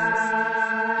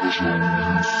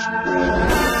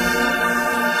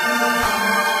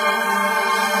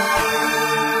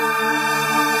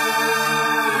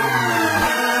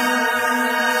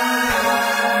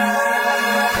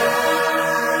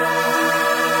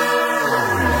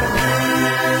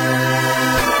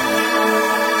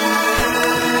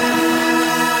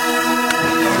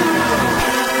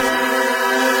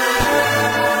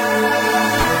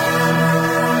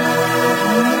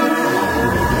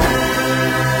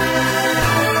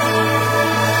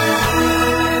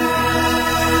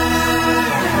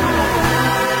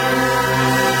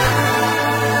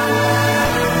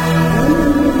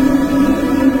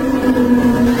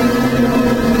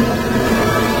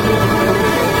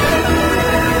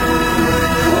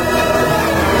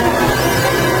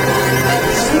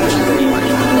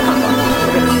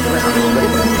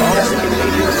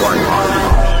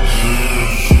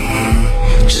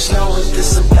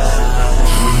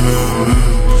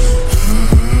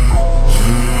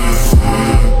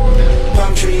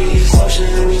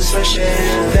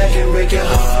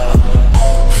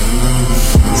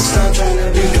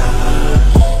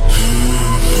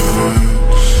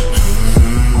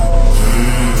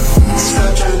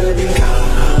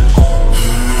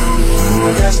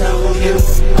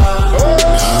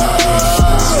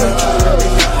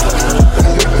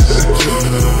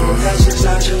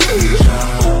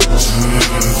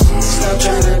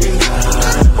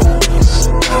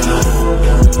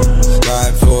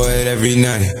 Every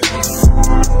night,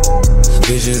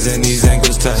 visions and these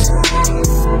ankles tight.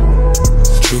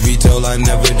 Truth be told, I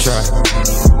never tried.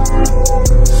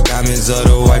 Diamonds are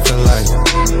the white for life.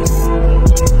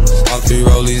 All three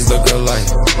rollies look alike.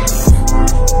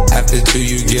 After two,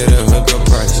 you get a hookup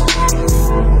price.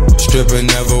 Stripper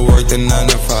never worked a 9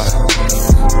 to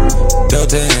 5.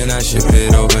 Delta and I ship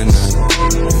it overnight.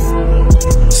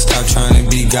 Stop trying to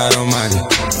be God Almighty.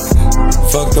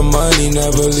 Fuck the money,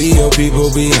 never leave your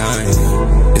people behind.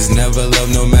 It's never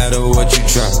love no matter what you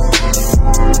try.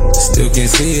 Still can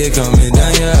see it coming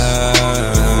down your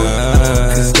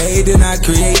eyes. Cause they did not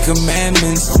create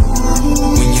commandments.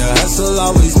 When you hustle,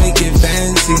 always make it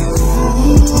fancy.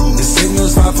 The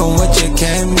signal's far from what you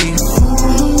can be.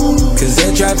 Cause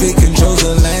air traffic controls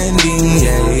the landing.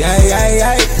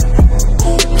 Yeah.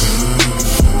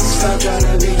 Stop trying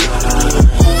to be God.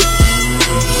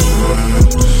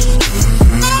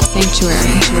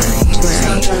 Sanctuary.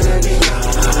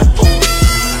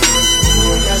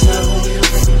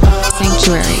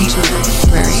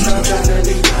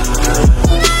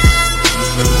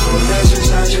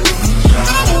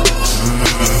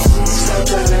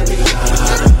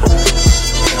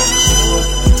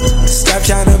 Stop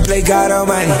trying to play God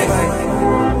Almighty.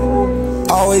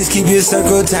 Always keep your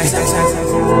circle tight.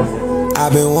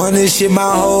 I've been wanting this shit my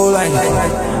whole life.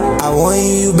 I want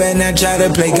you better not try to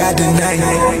play God tonight.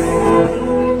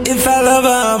 If I love her,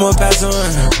 I'ma pass on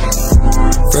her.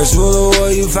 First rule of war,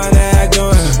 you find that act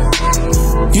on her.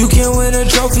 You can win a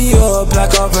trophy or a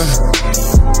plaque off her,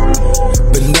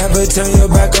 but never turn your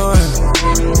back on her.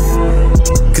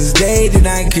 Cause day did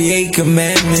I create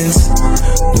commandments.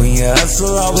 When you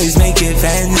hustle, always make it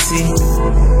fancy.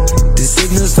 The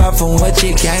signal's far from what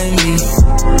you can be,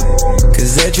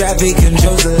 cause the traffic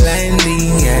controls the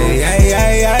landing.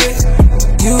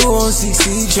 You won't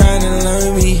succeed trying to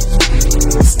learn me.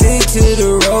 Stick to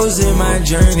the roads in my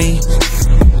journey.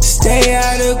 Stay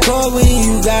out of court when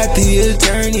you got the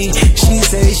attorney. She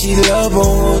say she love but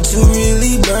want to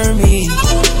really burn me.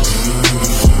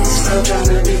 Stop trying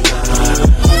to be gone.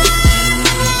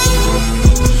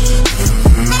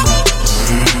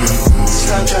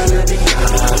 Stop trying to be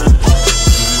gone.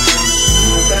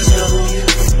 That's not who you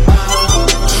are.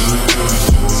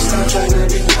 Stop trying to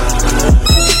be gone.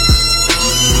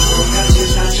 That's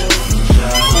just not your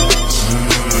job.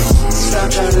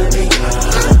 Stop trying to be gone.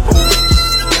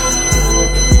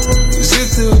 Is it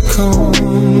the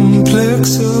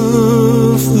complex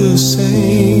of the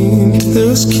same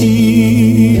that's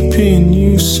keeping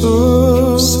you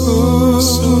so still?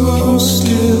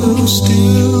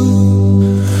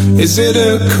 Is it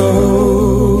a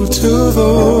coat of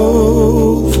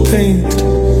old paint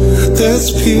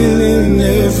that's peeling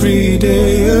every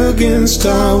day against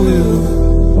our will?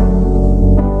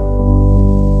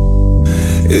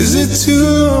 Is it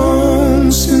too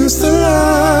long since the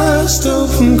last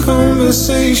open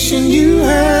conversation you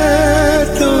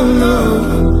had? Don't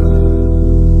know.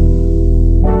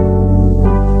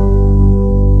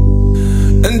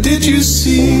 And did you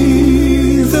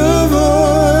see the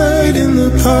void in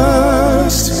the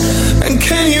past? And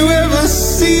can you ever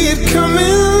see it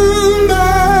coming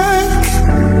back?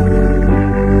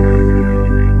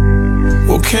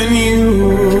 Or can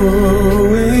you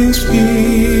always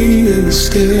be a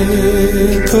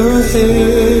step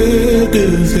ahead of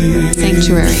it?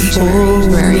 Sanctuary.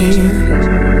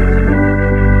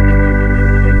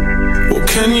 Or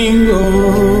can you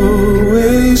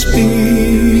always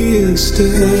be a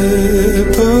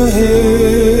step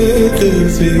ahead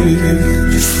of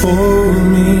it for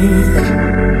me?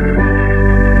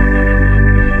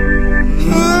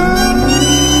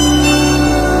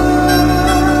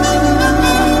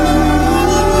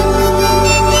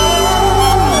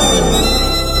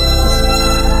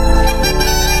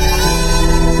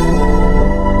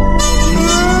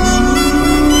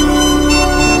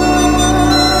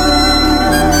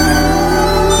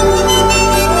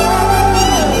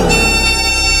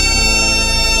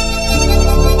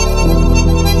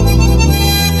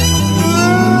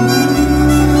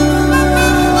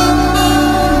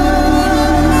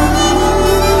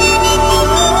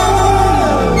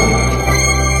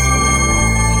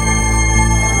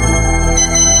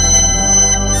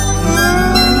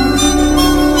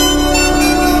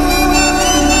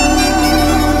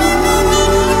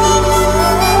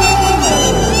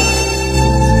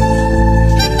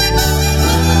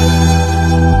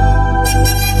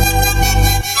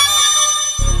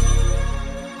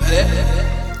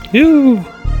 You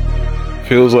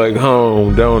feels like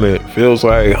home, don't it? Feels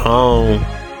like home.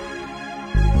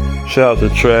 Shout out to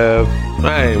Trav.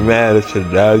 I ain't mad at you,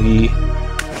 doggy.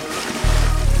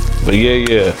 But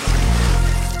yeah.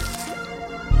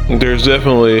 There's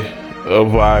definitely a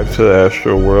vibe to the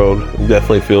Astroworld. It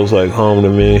definitely feels like home to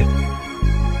me.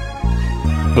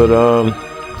 But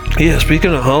yeah,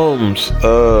 speaking of homes,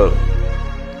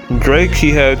 Drake,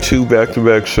 he had 2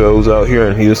 back-to-back shows out here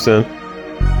in Houston.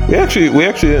 We actually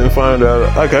didn't find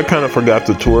out. Like, I kind of forgot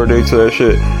the tour dates of that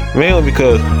shit, mainly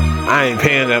because I ain't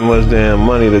paying that much damn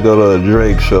money to go to a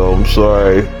Drake show. I'm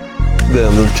sorry.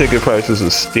 The ticket prices are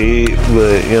steep,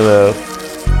 but you know,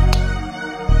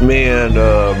 me and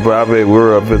Brabe,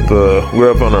 we're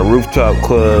up on a rooftop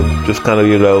club, just kind of,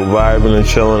 you know, vibing and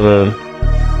chilling. And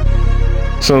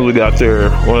as soon as we got there,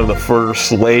 one of the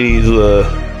first ladies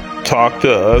talk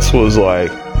to us was like,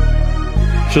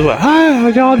 she was like, "Hi, how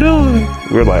y'all doing?"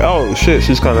 We were like, "Oh shit,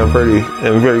 she's kind of pretty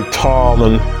and very tall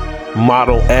and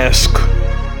model-esque."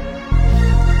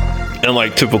 And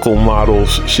like typical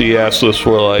models, she asked us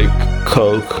for like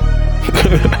Coke.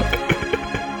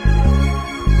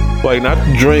 Like, not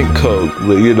drink Coke,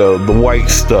 but you know, the white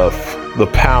stuff, the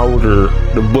powder,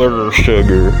 the butter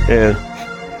sugar. And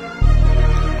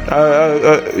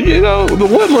you know, the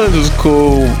Woodlands is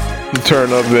cool to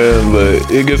turn up in, but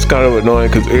it gets kind of annoying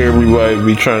because everybody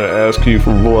be trying to ask you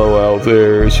for blow out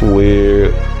there. It's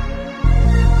weird.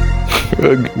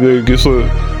 I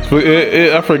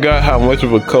forgot how much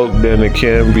of a Coke den it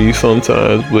can be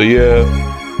sometimes, but yeah.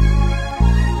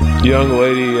 Young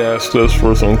lady asked us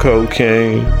for some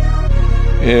cocaine,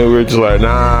 and we were just like,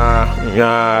 nah,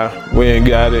 we ain't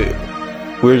got it.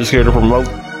 We're just here to promote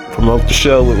the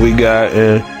show that we got.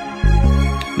 And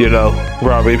you know,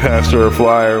 Robbie passed her a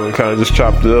flyer and we kind of just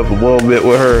chopped it up a little bit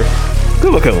with her.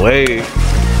 good looking lady.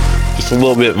 Just a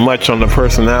little bit much on the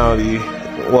personality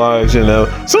wise, you know.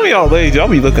 Some of y'all ladies, y'all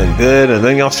be looking good, and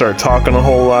then y'all start talking a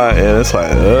whole lot, and it's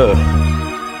like, ugh.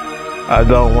 I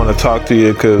don't want to talk to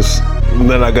you because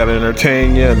then I gotta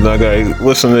entertain you, and I gotta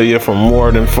listen to you for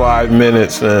more than 5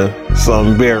 minutes, and it's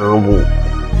unbearable.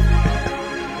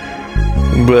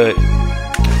 But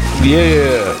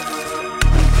yeah,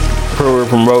 we're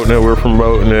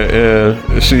promoting it,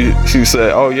 and she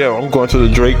said, "Oh yeah, I'm going to the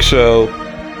Drake show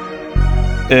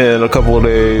in a couple of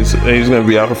days, and he's gonna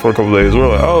be out here for a couple of days." We're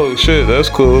like, "Oh shit, that's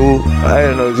cool." I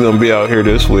didn't know he's gonna be out here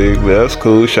this week, but that's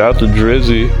cool. Shout out to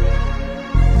Drizzy.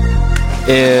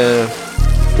 And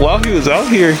while he was out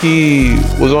here, he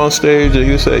was on stage and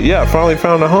he said, "Yeah, I finally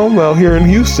found a home out here in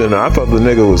Houston." And I thought the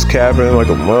nigga was capping like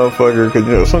a motherfucker, because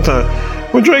you know sometimes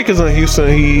when Drake is in Houston,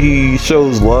 he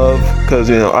shows love, because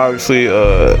you know obviously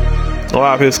a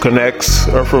lot of his connects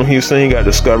are from Houston. He got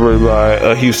discovered by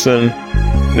a Houston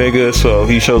nigga, so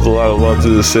he shows a lot of love to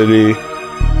the city,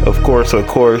 of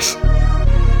course.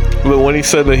 But when he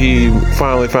said that he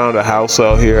finally found a house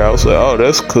out here, I was like, oh,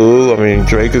 that's cool. I mean,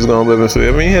 Drake is gonna live in the city.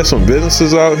 I mean, he has some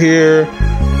businesses out here.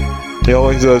 He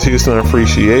always does Houston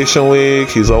Appreciation Week.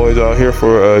 He's always out here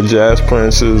for Jazz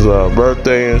Prince's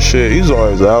birthday and shit. He's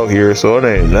always out here, so it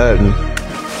ain't nothing.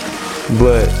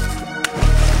 But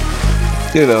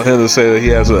you know, him to say that he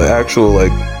has an actual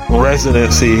like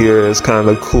residency here is kind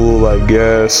of cool, I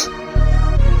guess.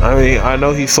 I mean, I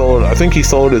know I think he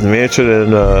sold his mansion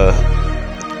in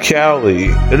Cali.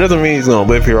 It doesn't mean he's gonna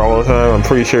live here all the time. I'm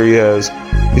pretty sure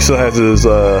he still has his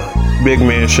big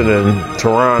mansion in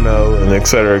Toronto and et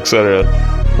cetera, et cetera.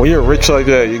 When you're rich like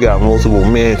that, you got multiple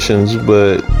mansions,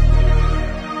 but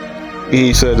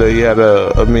he said that he had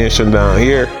a mansion down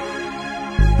here.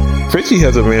 50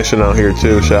 has a mansion out here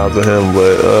too, shout out to him.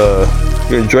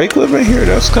 But your Drake living here,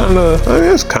 that's kind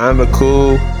of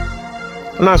cool.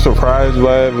 I'm not surprised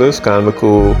by it, but it's kind of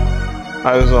cool.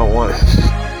 I just don't want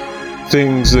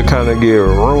things to kind of get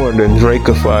ruined and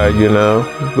Drakeified, you know.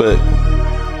 But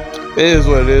it is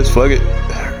what it is. Fuck it.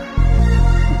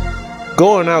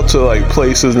 Going out to like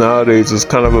places nowadays is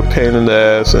kind of a pain in the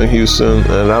ass in Houston,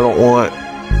 and I don't want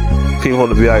people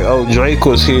to be like, oh, Drake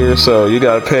was here, so you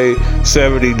gotta pay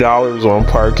 $70 on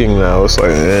parking now. It's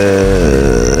like,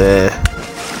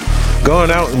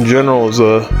 Going out in general is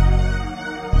a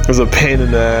pain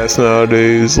in the ass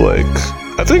nowadays. Like,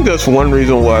 I think that's one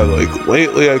reason why, like,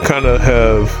 lately I kind of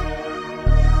have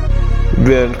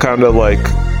been kind of like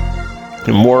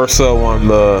more so on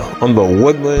the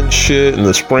Woodland shit and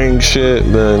the Spring shit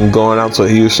than going out to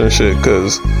Houston shit,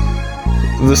 because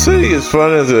the city, as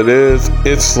fun as it is,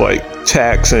 it's like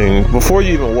taxing. Before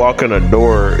you even walk in a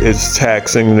door, it's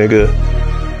taxing, nigga.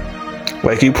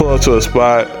 Like, you pull up to a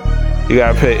spot, you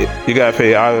gotta pay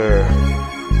either,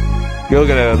 you're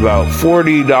looking at about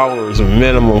 $40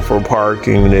 minimum for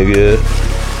parking, nigga.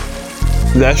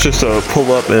 That's just to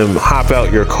pull up and hop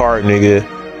out your car, nigga.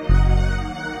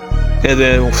 And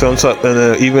then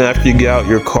even after you get out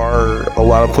your car, a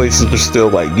lot of places are still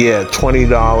like, yeah,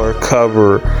 $20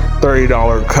 cover,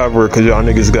 $30 cover because y'all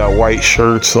niggas got white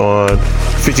shirts on,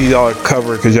 $50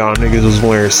 cover because y'all niggas was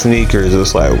wearing sneakers.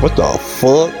 It's like, what the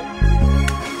fuck?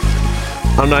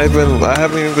 I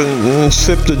haven't even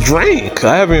sipped a drink.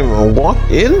 I haven't even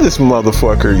walked in this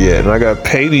motherfucker yet, and I gotta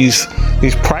pay these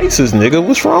prices, nigga.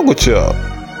 What's wrong with y'all?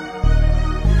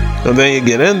 And then you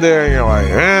get in there and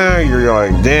you're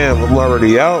like, damn, I'm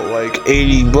already out like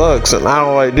 $80, and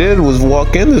all I did was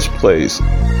walk in this place.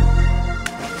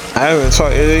 I haven't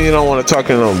talked. You don't want to talk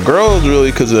to no girls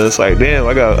really, because it's like, damn,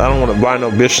 I don't want to buy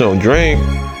no bitch no drink,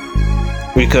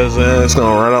 because then it's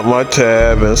gonna run up my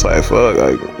tab, and it's like, fuck,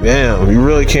 like, damn, you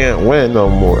really can't win no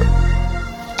more.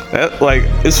 That, like,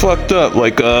 it's fucked up.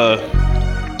 Like,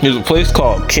 there's a place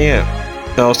called Camp.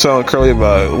 And I was telling Curly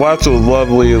about it. Lots of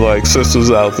lovely, like,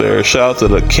 sisters out there. Shout out to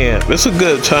the Camp. It's a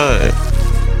good time.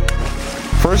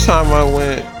 First time I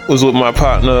went was with my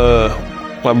partner,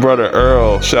 my brother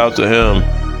Earl. Shout out to him.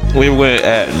 We went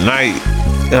at night,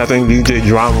 and I think DJ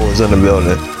Drama was in the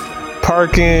building.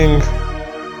 Parking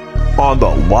on the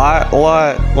lot,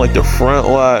 like the front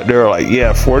lot, they were like,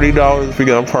 yeah, $40 if you're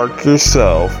gonna park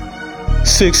yourself,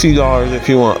 $60 if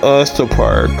you want us to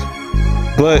park.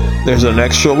 But there's an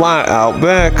extra lot out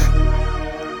back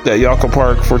that y'all can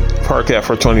park at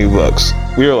for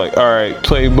 $20. We were like, all right,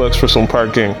 $20 for some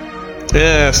parking.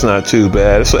 Yeah, it's not too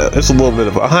bad. It's a little bit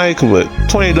of a hike, but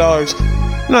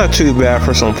 $20, not too bad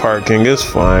for some parking. It's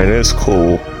fine. It's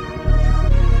cool.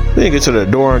 Then you get to the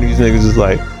door and these niggas is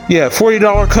like, yeah,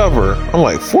 $40 cover. I'm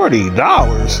like, $40?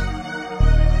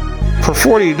 For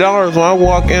 $40, when I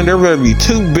walk in, there better be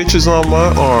two bitches on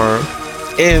my arm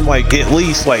and like at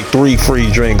least like 3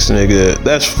 free drinks, nigga.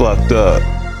 That's fucked up.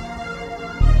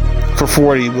 For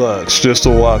 $40 just to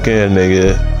walk in,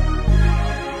 nigga.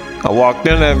 I walked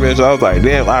in that bitch, I was like,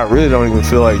 damn, I really don't even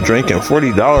feel like drinking.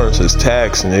 $40 is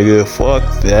tax, nigga. Fuck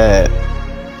that.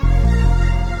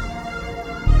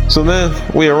 So then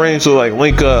we arranged to like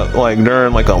link up like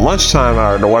during like a lunchtime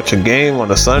hour to watch a game on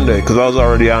a Sunday, because I was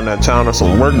already out in that town on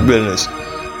some work business.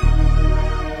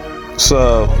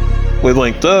 So we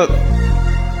linked up.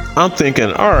 I'm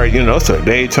thinking, alright, you know, it's a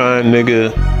daytime,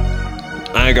 nigga.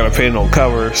 I ain't gotta pay no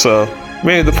cover, so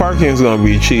maybe the parking's gonna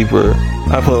be cheaper.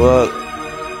 I pull up.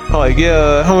 I'm like,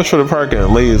 yeah, how much for the parking?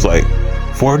 And lady's like,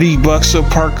 $40 to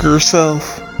park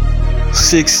yourself,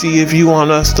 $60 if you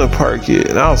want us to park it.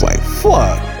 And I was like,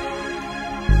 fuck.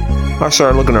 I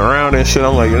started looking around and shit.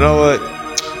 I'm like, you know what?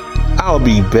 I'll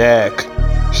be back.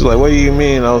 She's like, what do you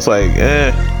mean? I was like,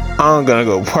 I'm gonna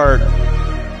go park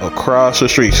across the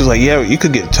street. She's like, yeah, but you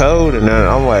could get towed. And then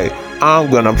I'm like,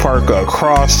 I'm gonna park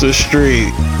across the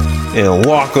street and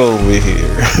walk over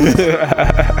here.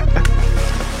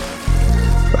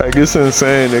 Like, it's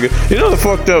insane, nigga. You know the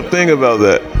fucked up thing about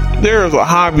that? There's a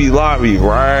Hobby Lobby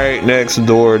right next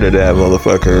door to that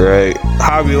motherfucker, right?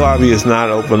 Hobby Lobby is not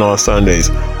open on Sundays.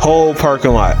 Whole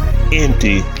parking lot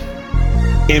empty.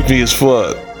 Empty as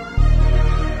fuck.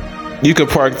 You could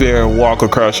park there and walk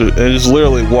across it, and just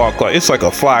literally walk like it's like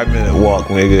a 5-minute walk,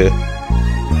 nigga.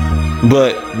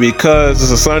 But because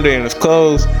it's a Sunday and it's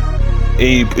closed,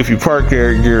 and if you park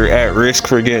there, you're at risk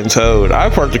for getting towed. I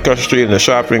parked across the street in a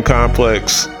shopping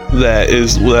complex that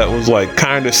was like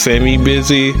kind of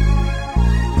semi-busy.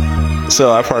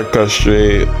 So I parked across the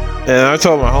street, and I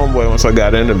told my homeboy once I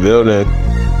got in the building,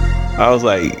 I was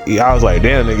like,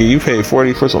 damn, nigga, you paid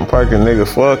 $40 for some parking, nigga.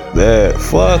 Fuck that.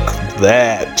 Fuck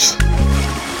that.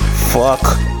 Fuck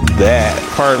that.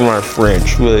 Pardon my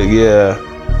French, but yeah.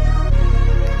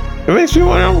 It makes me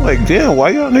wonder, I'm like, damn,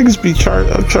 why y'all niggas be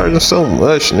charging so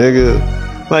much, nigga?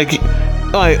 Like,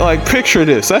 picture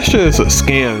this. That shit is a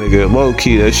scam, nigga. Low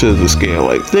key, that shit is a scam.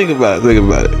 Like, think about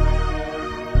it.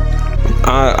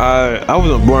 I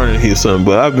wasn't born in Houston,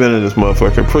 but I've been in this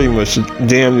motherfucker pretty much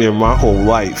damn near my whole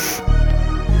life.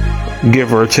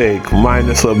 Give or take,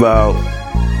 minus about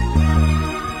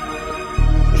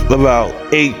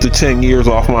 8 to 10 years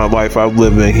off my life I've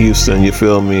lived in Houston, you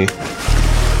feel me?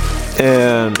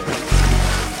 And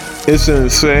it's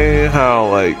insane how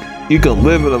like you can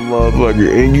live in a motherfucker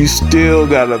and you still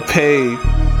gotta pay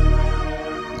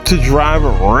to drive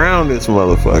around this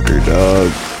motherfucker,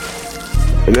 dog.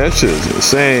 And that shit is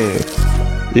insane.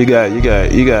 You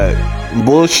got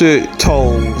bullshit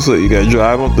tolls that you gotta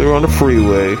drive up there on the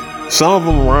freeway. Some of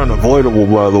them are unavoidable,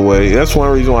 by the way. That's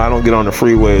one reason why I don't get on the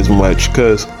freeway as much,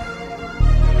 because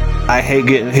I hate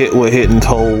getting hit with hitting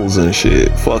tolls and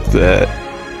shit. Fuck that.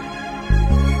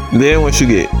 Then once you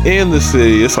get in the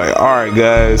city, it's like, alright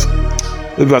guys,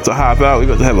 we about to hop out, we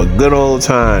about to have a good old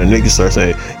time. Niggas start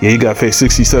saying, yeah, you gotta pay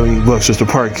 $60-$70 just to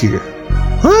park here.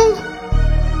 Huh?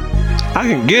 I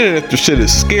can get it if the shit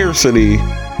is scarcity,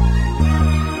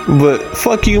 but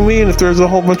fuck you mean if there's a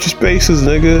whole bunch of spaces,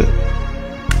 nigga?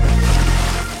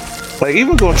 Like,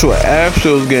 even going to an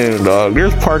Astros game, dog,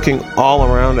 there's parking all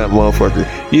around that motherfucker.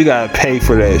 You gotta pay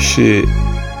for that shit.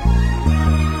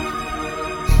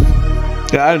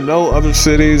 Yeah, I know other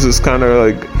cities is kind of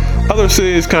like, other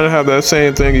cities kind of have that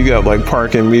same thing. You got like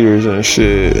parking meters and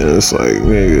shit, and it's like,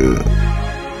 nigga,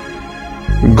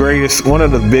 one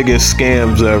of the biggest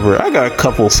scams ever. I got a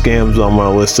couple scams on my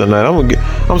list tonight.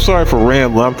 I'm sorry for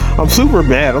rambling. I'm super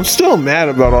mad. I'm still mad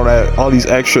about all these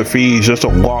extra fees just to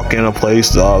walk in a place,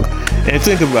 dog. And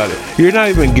think about it. You're not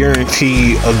even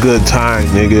guaranteed a good time,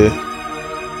 nigga.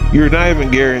 You're not even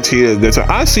guaranteed a good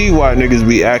time. I see why niggas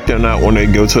be acting out when they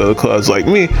go to the clubs. Like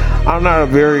me, I'm not a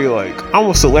very I'm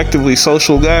a selectively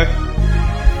social guy.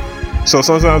 So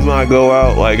sometimes when I go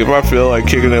out, like if I feel like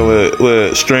kicking it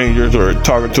with strangers or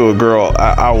talking to a girl,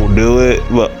 I will do it,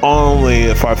 but only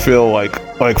if I feel like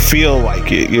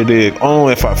it. You dig?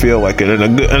 Only if I feel like it.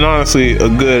 And honestly, a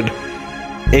good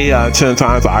 8 out of 10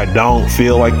 times I don't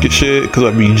feel like the shit because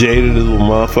I be jaded as a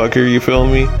motherfucker. You feel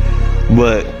me?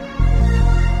 But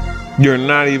you're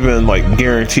not even like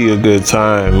guaranteed a good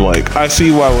time. Like I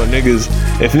see why when niggas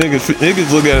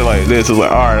look at it like this, it's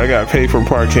like, alright, I gotta pay for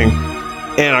parking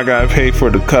and I gotta pay for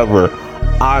the cover.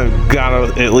 I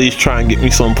gotta at least try and get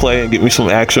me some play and get me some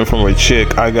action from a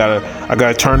chick. I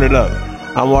gotta turn it up.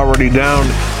 I'm already down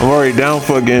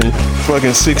fucking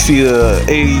 60 to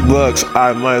 80 bucks.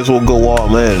 I might as well go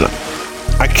all in.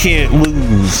 I can't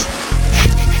lose.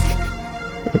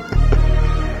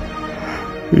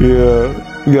 Yeah.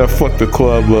 You gotta fuck the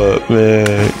club up,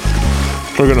 man.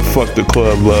 We're gonna fuck the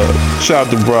club up. Shout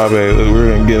out to Brave.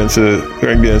 We're gonna get into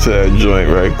that joint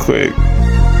right quick.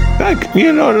 I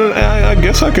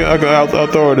guess I'll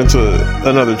throw it into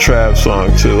another trap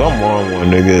song too. I'm on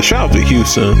one, nigga. Shout out to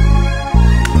Houston.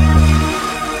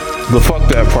 But fuck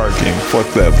that parking.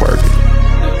 Fuck that parking.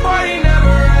 The party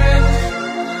never ends.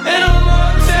 In a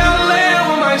motel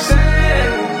land with my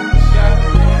sins.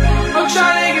 I'm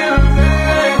trying to get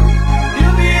revenge.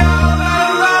 You'll be all out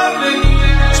of love in the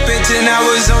end. Spent 10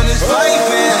 hours on this flight,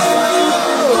 man.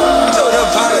 Told the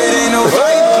pilot ain't no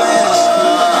flight plans.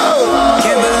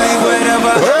 Can't believe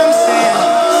whatever I'm saying.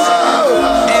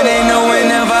 And they know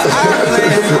whenever I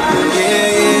land.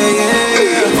 Yeah.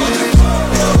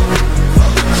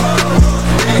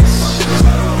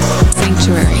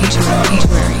 Sanctuary.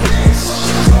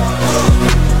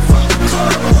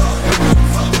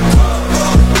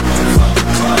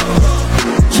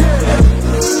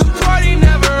 The party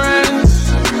never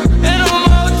ends. In a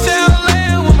motel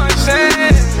land with my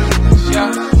sins.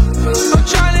 Yeah. I'm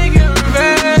trying to get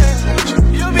revenge.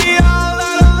 You'll be all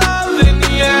out of love in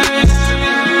the end.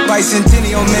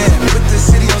 Bicentennial man, put the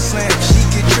city on slam. She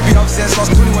get trippy off sense,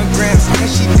 lost 21 grams. And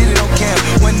she did it on cam,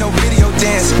 when no video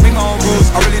dance. Bring my own rules,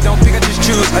 I really don't pick, I just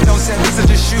choose. I don't set these are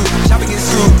just shoes, shopping gets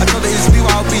screwed. I told her it's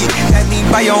BYOB, that mean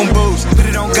buy your own booze. Put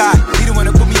it on God, he the one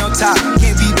to put me on top.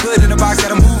 Can't be put in a box,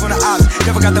 gotta move on the ops.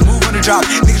 Never got the move on the drop.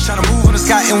 Niggas tryna move on the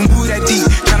sky and we move that deep.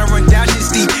 Tryna run down shit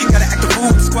steep, gotta act the fool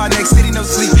with the squad next city, no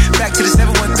sleep. Back to the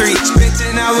 713, spent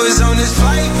 10 hours on this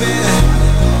flight, man.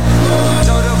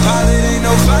 Told the pilot ain't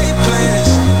no flight plans.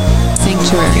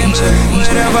 Sanctuary. Can't believe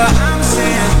whatever I'm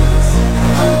saying.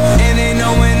 And they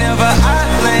know whenever I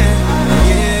land.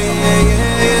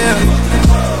 Yeah.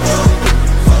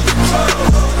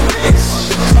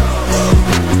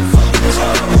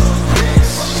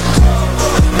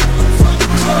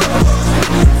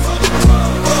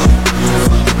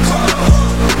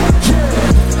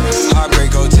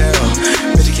 Heartbreak hotel,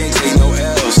 but you can't take no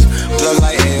L's. Plug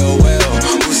like AOL.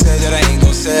 Who said that I ain't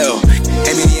gon' sell?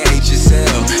 Amy ain't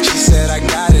HSL. She said I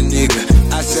got a nigga.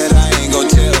 I said I ain't gon'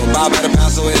 tell. Buy by the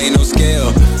pound so it ain't no scale.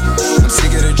 I'm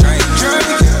sick of the drink,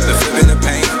 the flipping the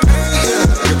paint,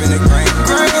 dripping the grain,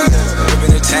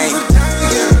 whipping the tank.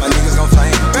 My niggas gon'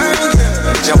 flame.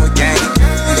 Bitch, I'm with gang.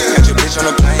 Got your bitch on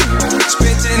a plane.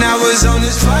 Spent 10 hours on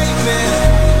this flight,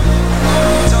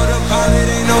 man. Told the pilot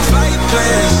ain't no flight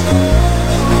plans.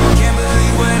 Can't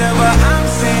believe whatever I'm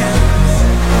saying.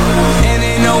 And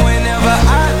they know whenever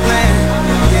I land.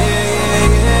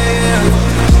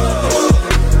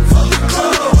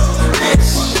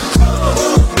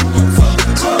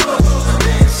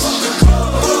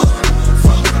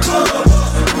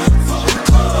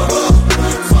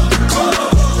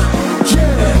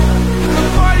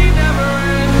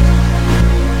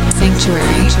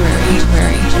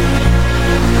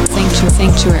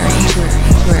 Sanctuary.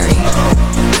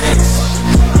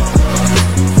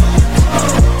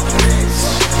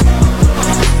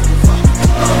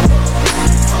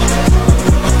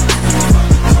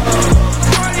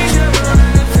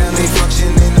 Family function,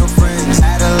 ain't no friends.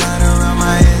 Had a line around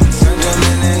my ends, turned them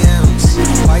into M's.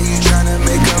 Why you tryna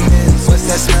make amends? What's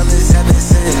that smell is heaven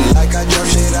sent? Like I drop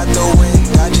shit out the wind,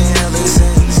 dodging hella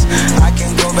sins. I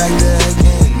can't go back there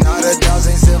again. All the dogs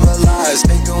ain't civilized.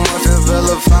 Take the one feel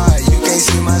vilified. You can't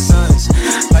see my sons.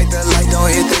 Like the light don't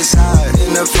hit their side.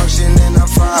 In the function and I'm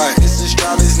fried. It's a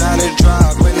strive, it's not a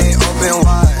drive. When they open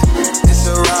wide, it's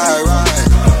a ride.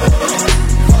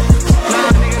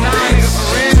 Nah, nigga, for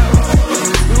real.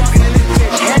 We walking in this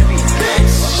bitch heavy.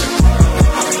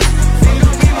 They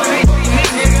gon' be when they see me,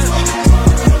 nigga.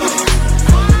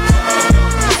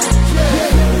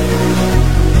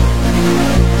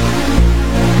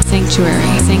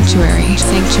 Sanctuary.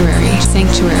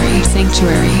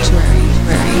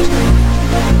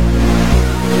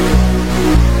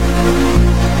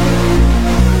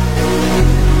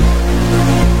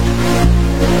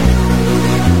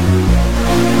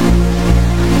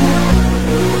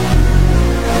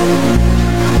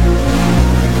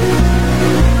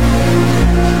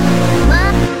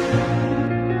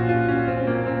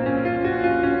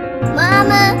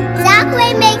 Mama,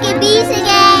 Zachary making beats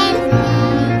again.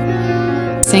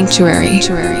 Sanctuary.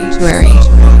 To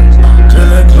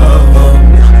the club up,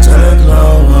 to the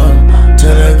club up, to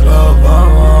the club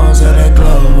up, to the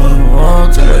club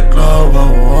up, to the club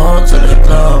up, to the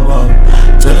club up,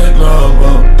 to the club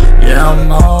up. Yeah,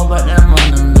 I'm all about that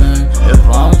money, man. If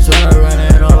I'm tryna run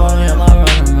it up, I'll hit my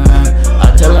running, man. I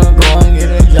tell them go and get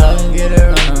it, jog and get it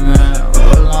running, man.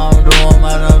 All I'm doing,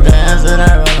 man, I'm dancing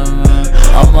and running, man.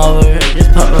 I'm over here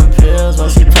just popping pills while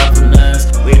she popping ass.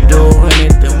 We do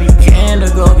anything we can to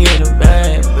go get it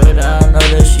back, but I know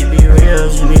that she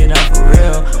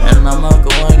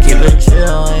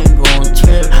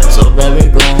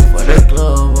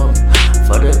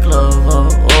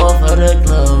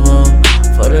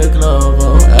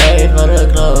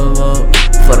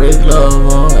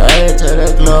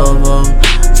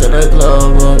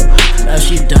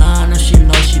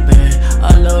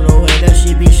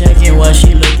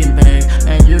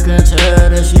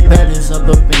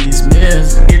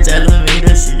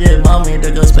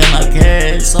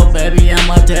So baby,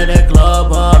 I'ma tear the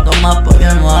club up. Throw my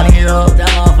fucking money up. That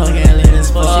motherfucking lit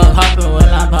as fuck. She poppin' when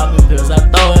I'm poppin' pills. I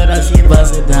throw it up, she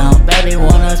bust it down. Baby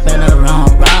wanna spin it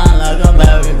round like a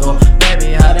merry-go.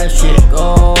 Baby, how that shit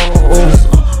goes.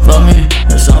 For me,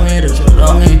 and show me that you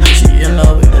love me. She in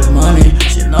love with this money.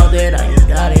 She know that I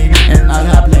just got it, and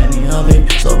I got plenty of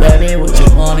it. So baby, what you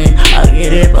want it? I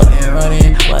get it fucking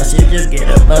running. Why she just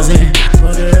get it buzzing?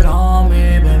 Put it on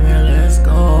me, baby, let's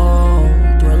go.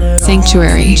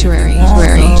 Sanctuary. Split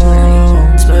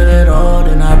it all,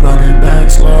 then I brought it back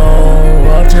slow.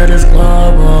 Up to this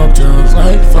club up till it's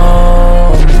like 4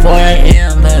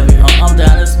 a.m. baby. I'm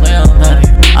down to swim, baby.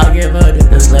 I give her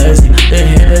this lazy. They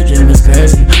hit the gym is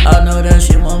crazy. I know that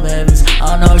she want babies.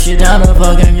 I know she down to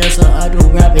fucking yes, so I do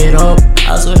wrap it up.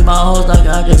 I switch my hoes like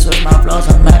I just switch my flows.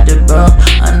 I'm active, bro.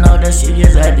 I know that she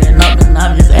just acting up and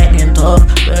I'm just acting tough.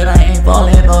 But I ain't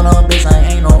falling for no bitch.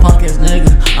 I ain't no punk ass nigga.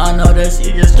 I know that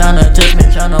she just tryna touch me,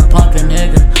 tryna punk a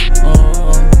nigga.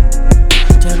 Oh,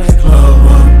 tell that club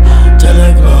up, tell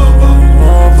that club up,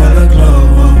 oh, for the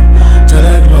club up, tell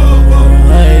that club up,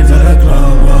 hey, for the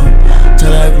club up,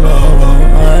 tell that club up,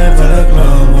 hey, for the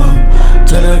club up,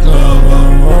 tell that club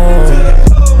up, oh,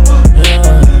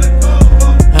 yeah,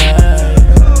 hey,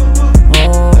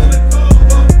 oh,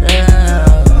 yeah,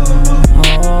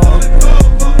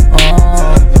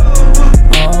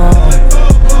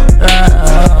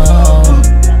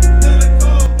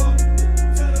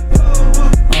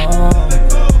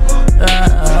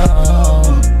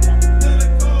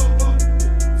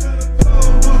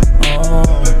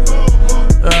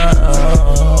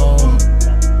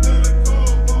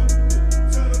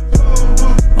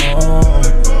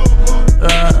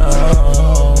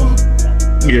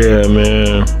 Yeah,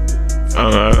 man.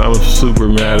 I'm super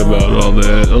mad about all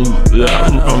that.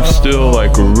 I'm still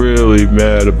like really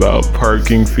mad about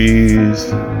parking fees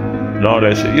and all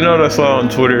that shit. You know what I saw on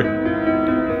Twitter?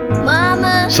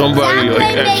 Mama, somebody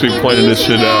like actually pointed this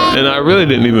shit out, and I really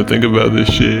didn't even think about this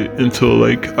shit until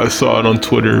like I saw it on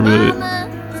Twitter. But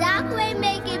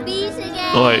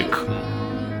like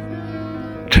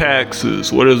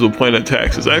taxes, what is the point of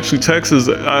taxes? Actually, Texas,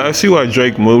 I see why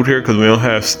Drake moved here, because we don't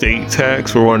have state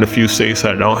tax. We're one of the few states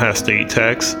that don't have state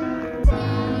tax.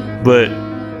 But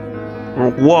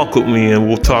walk with me and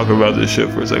we'll talk about this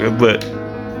shit for a second. But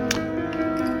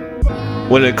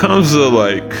when it comes to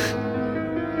like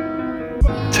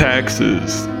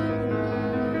taxes,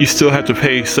 you still have to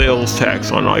pay sales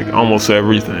tax on like almost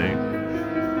everything.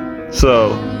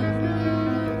 So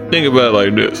think about it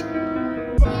like this.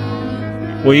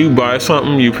 When you buy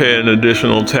something, you pay an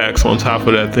additional tax on top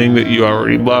of that thing that you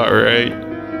already bought, right?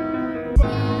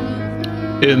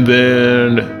 And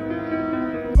then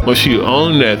once you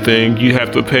own that thing, you have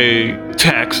to pay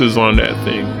taxes on that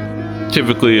thing.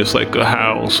 Typically, it's like a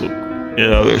house, and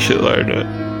other shit like that.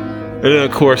 And then,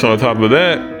 of course, on top of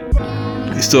that,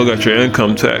 you still got your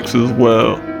income tax as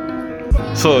well.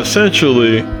 So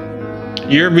essentially,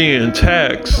 you're being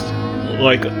taxed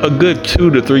like a good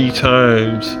 2 to 3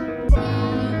 times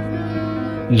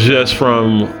just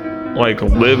from like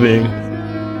living.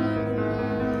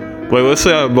 Like let's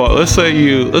say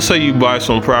you buy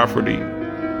some property.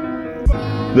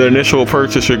 The initial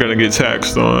purchase you're gonna get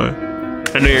taxed on,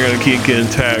 and then you're gonna keep getting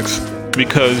taxed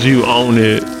because you own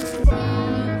it.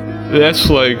 That's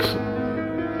like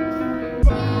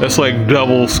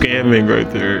double scamming right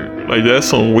there. Like that's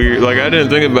some weird, like I didn't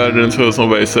think about it until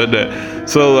somebody said that.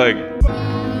 So like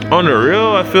on the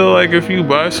real, I feel like if you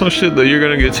buy some shit that you're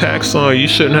gonna get taxed on, you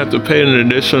shouldn't have to pay an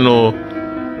additional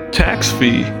tax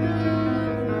fee.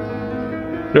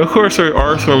 Now, of course, there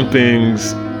are some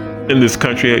things in this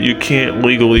country that you can't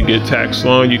legally get taxed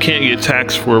on. You can't get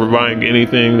taxed for buying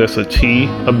anything that's a tea,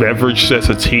 a beverage that's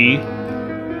a tea.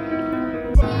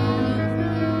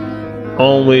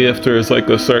 Only if there's like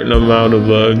a certain amount of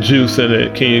juice in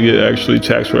it can you get actually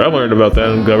taxed for it. I learned about that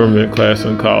in government class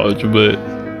in college, but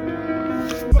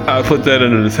I put that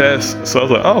into the test, so I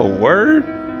was like, oh, word?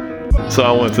 So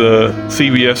I went to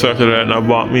CVS after that, and I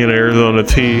bought me an Arizona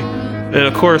tea. And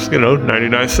of course,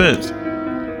 99 cents.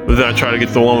 But then I tried to get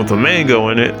the one with the mango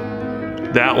in it.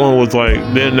 That one was like,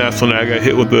 then that's when I got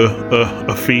hit with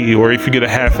a fee, or if you get a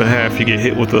half and half, you get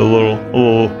hit with a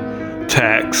little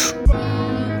tax.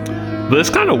 But it's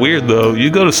kind of weird though.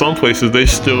 You go to some places, they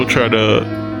still try to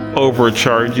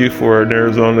overcharge you for an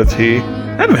Arizona tea.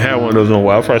 I haven't had one of those in a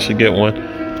while. I probably should get one.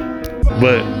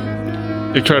 But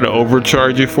they try to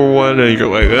overcharge you for one, and you're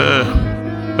like,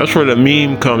 That's where the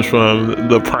meme comes from.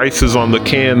 The prices on the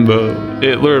can, though.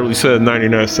 It literally said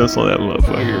 99 cents on that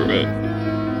motherfucker, right?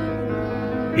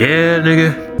 Yeah,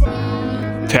 nigga.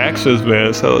 taxes, man,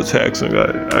 it's hella taxing.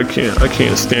 I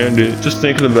can't stand it. Just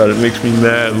thinking about it makes me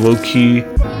mad, low key.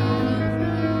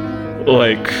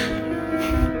 Like,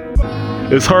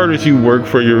 it's hard if you work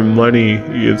for your money.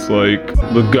 It's like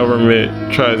the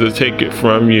government tries to take it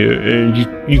from you, and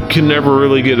you can never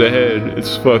really get ahead.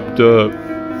 It's fucked up.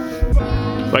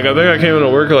 Like, I think I came into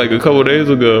work like a couple days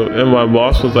ago, and my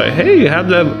boss was like, "Hey,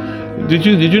 did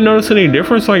you notice any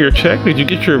difference on your check? Did you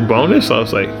get your bonus?" I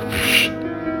was like,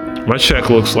 my check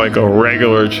looks like a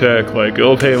regular check. Like,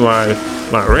 it'll pay my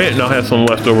rent, and I'll have some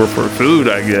left over for food,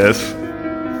 I guess.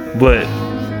 But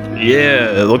yeah,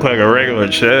 it looked like a regular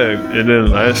check, and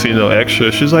then I didn't see no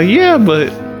extra. She's like, "Yeah,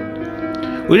 but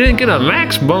we didn't get a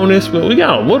max bonus, but we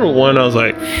got a little one." I was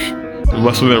like, it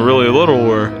must have been really little,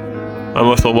 or I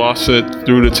must have lost it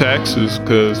through the taxes,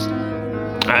 because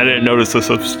I didn't notice a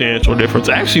substantial difference.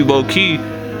 Actually, low key,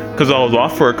 because I was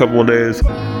off for a couple of days,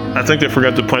 I think they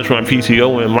forgot to punch my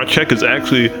PTO in. My check is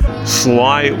actually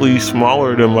slightly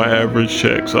smaller than my average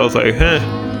check. So I was like,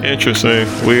 interesting,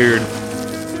 weird.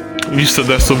 You said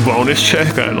that's a bonus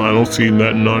check? I don't see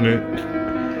nothing on it.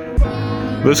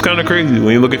 But it's kind of crazy.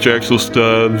 When you look at your actual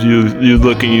stubs, you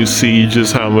look and you see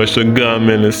just how much the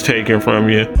government is taking from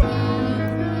you.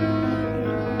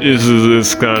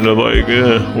 It's kind of like,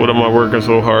 what am I working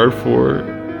so hard for?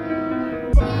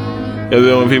 And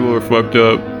then when people are fucked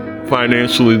up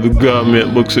financially, the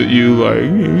government looks at you like,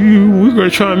 we're gonna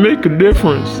try and make a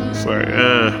difference. It's like,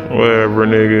 whatever,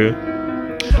 nigga.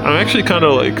 I'm actually kind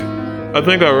of like, I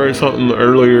think I read something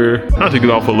earlier, not to get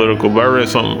all political, but I read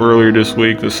something earlier this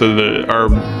week that said that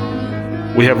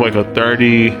we have like a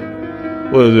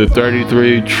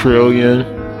 33 trillion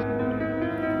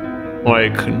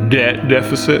like debt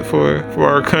deficit for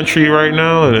our country right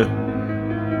now, and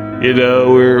you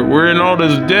know, we're in all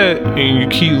this debt, and you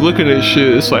keep looking at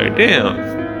shit, it's like, damn,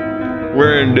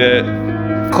 we're in debt,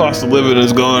 cost of living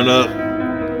is going up,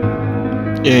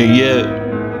 and yet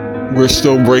we're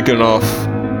still breaking off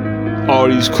all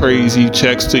these crazy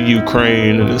checks to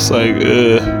Ukraine, and it's like,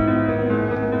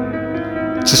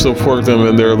 to support them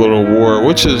in their little war,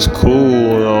 which is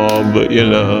cool and all, but you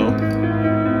know,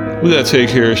 we gotta take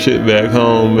care of shit back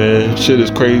home, man. Shit is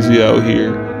crazy out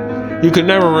here. You could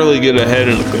never really get ahead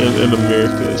in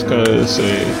America. It's kind of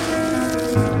insane.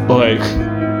 Like,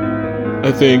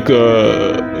 I think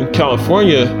in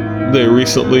California, they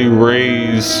recently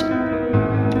raised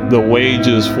the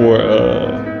wages for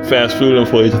fast food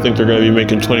employees. I think they're going to be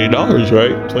making $20,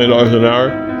 right? $20 an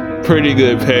hour. Pretty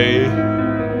good pay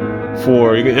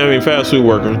for, I mean, fast food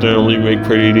workers generally make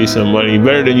pretty decent money.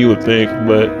 Better than you would think,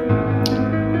 but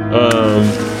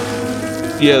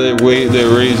yeah, they raised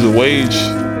the wage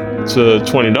to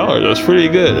 $20. That's pretty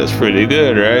good. That's pretty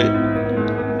good, right?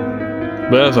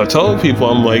 But as I told people,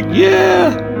 I'm like,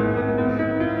 yeah,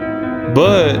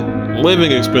 but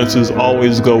living expenses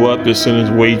always go up as soon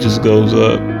as wages goes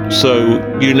up. So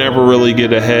you never really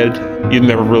get ahead. You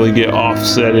never really get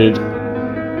offsetted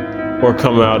or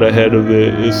come out ahead of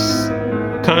it. It's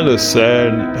kind of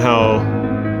sad how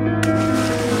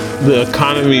the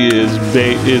economy is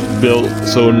built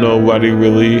so nobody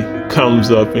really comes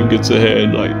up and gets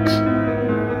ahead, like,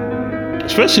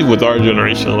 especially with our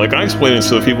generation. Like, I explain it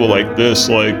to people like this,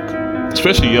 like,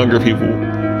 especially younger people.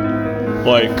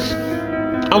 Like,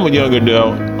 I'm a young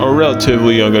adult, a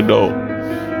relatively young adult.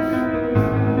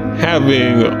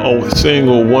 Having a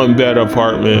single one bedroom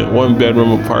apartment,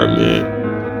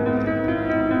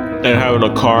 and having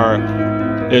a car,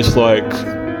 it's like,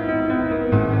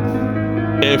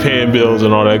 and paying bills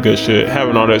and all that good shit,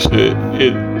 having all that shit,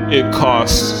 it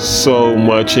costs so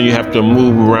much, and you have to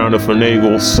move around and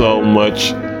finagle so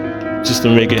much just to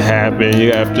make it happen.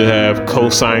 You have to have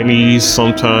co-signees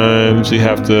sometimes. You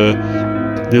have to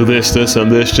do this, and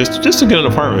this, just to get an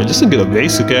apartment, just to get a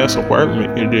basic ass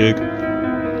apartment, you dig?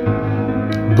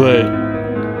 But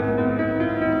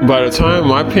by the time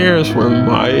my parents were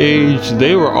my age,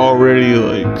 they were already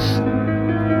like,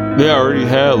 they're already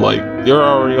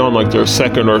on like their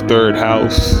second or third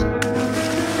house,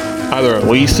 either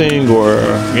leasing or,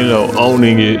 you know,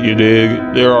 owning it, you dig?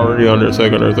 They're already on their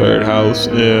second or third house,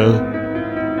 and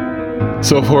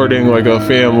supporting like a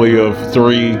family of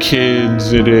 3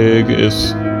 kids, you dig?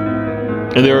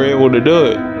 And they were able to do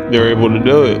it.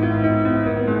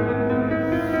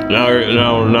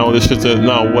 Now this shit says,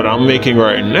 now what I'm making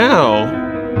right now,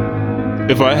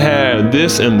 if I had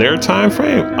this in their time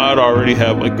frame, I'd already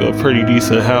have like a pretty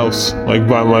decent house, like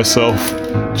by myself,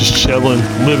 just chilling,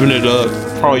 living it up,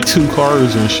 probably 2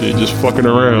 cars and shit, just fucking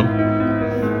around.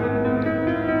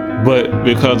 But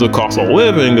because the cost of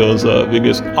living goes up, it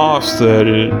gets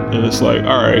offsetted, and it's like,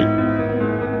 all right,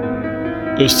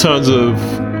 there's tons of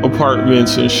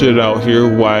apartments and shit out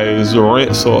here, why is the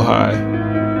rent so high?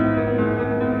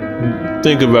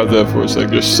 Think about that for a sec.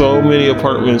 There's so many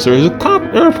apartments. Their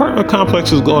apartment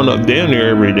complex is going up damn near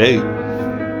every day.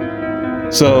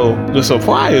 So the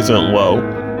supply isn't low,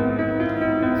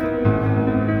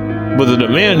 but the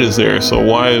demand is there. So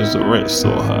why is the rent so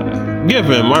high?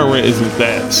 Given my rent isn't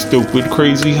that stupid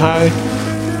crazy high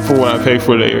for what I pay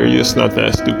for the area, it's not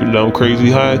that stupid dumb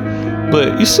crazy high.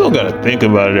 But you still gotta think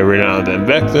about it every now and then.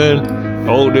 Back then,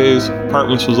 old days,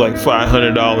 apartments was like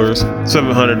 $500,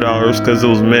 $700 because it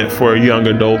was meant for young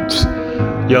adults,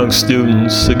 young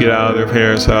students to get out of their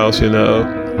parents' house, you know,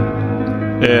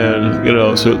 and, you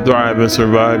know, so thrive and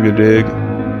survive, you dig?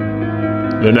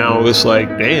 But now it's like,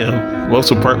 damn,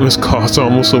 most apartments cost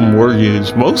almost a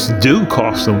mortgage. Most do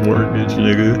cost a mortgage,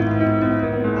 nigga.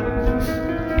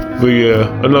 But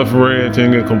yeah, enough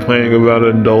ranting and complaining about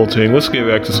adulting. Let's get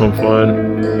back to some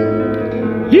fun.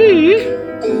 Yeah.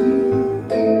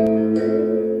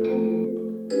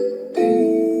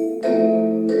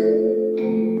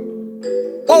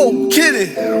 Oh,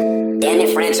 kitty.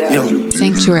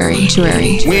 Sanctuary.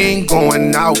 We ain't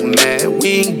going out, man. We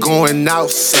ain't going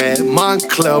outside.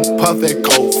 Montclair, Puffy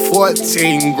Coat,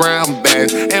 14-gram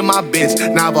bags. And my bitch,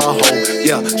 Navajo.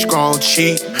 Yeah, strong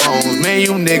cheekbones. Man,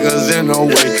 you niggas in the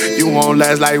way. You won't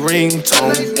last like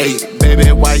ringtone. Hey,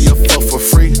 baby, why you fuck for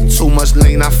free? Too much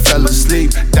lean, I fell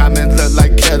asleep. Diamonds look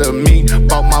like ketamine.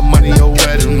 Bought my money a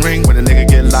wedding ring. When a nigga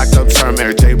get locked up, turn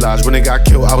Mary J. Blige. When they got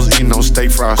killed, I was eating on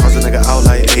steak fries. Cause a nigga out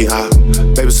like AI.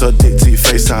 Baby, so dick to your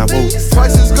FaceTime. Woo.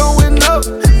 Prices going up.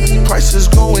 Prices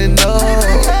going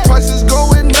up. Prices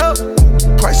going up.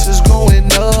 Prices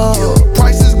going up.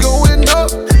 Prices going up.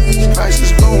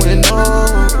 Prices going up.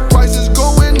 Prices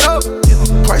going up.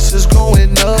 Prices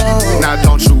going up. Now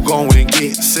don't you go and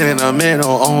get sentimental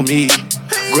on me.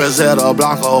 Griselda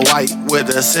Blanco white with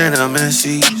the cinnamon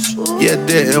seeds. You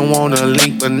didn't wanna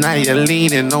link, but now you're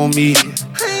leaning on me.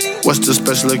 What's the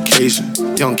special occasion?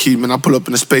 Young Keatman, I pull up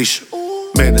in a spaceship.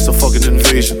 Man, it's a fucking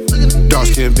invasion. Dark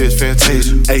skin bitch,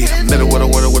 Fantasia. Ayy, met her with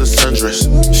a sundress.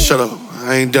 Shut up,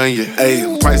 I ain't done yet.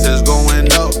 Ayy, prices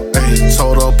going up. Ayy,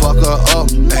 told her pucker up.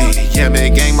 Ayy, yeah,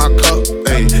 man, gang my cup.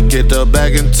 Ayy, get the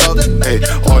bag and tuck. Ayy,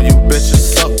 all you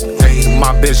bitches suck. Ayy,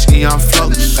 my bitch Eon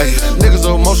Flux. Ayy, niggas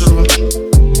are emotional.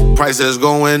 Prices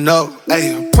going up.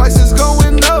 Ayy, prices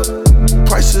going up.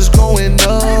 Prices going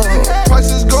up.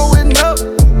 Prices going up.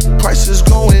 Prices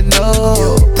going up.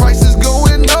 Prices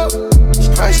going up.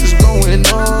 Prices going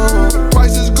up.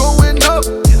 Prices going up.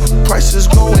 Prices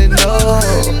going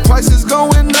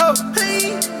up.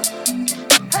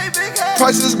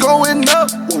 Prices going up. Prices going up.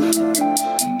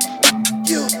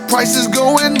 Prices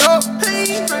going up.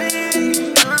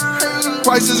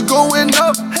 Prices going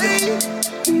up.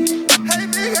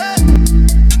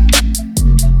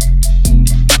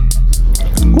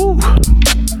 Woo.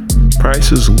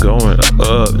 Prices going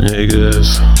up,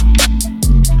 niggas.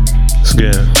 It's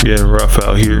getting rough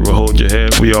out here, but hold your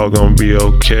head. We all gonna be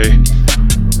okay.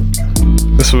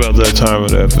 It's about that time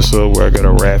of the episode where I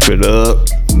gotta wrap it up.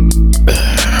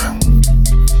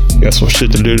 Got some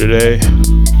shit to do today.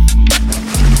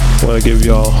 Want to give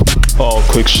y'all all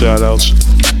quick shout outs.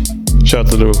 Shout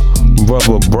out to the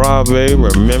brother Brave.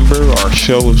 Remember, our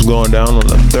show is going down on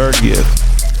the 30th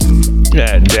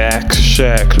at Dax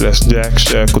Shack. That's Dax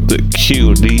Shack with the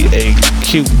Q,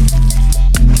 D-A-Q.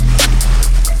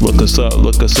 Look us up,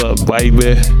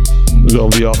 baby. We're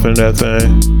gonna be off in that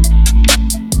thing.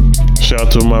 Shout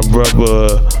out to my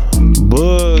brother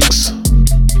Bugs,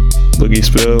 Boogie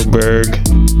Spielberg,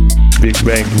 Big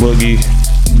Bank Boogie.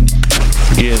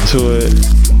 Get into it.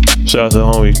 Shout out to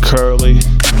homie Curly.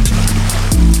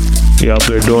 He out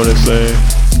there doing his thing.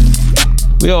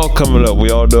 We all coming up. We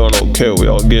all doing okay. We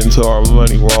all getting to our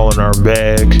money. We're all in our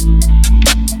bag.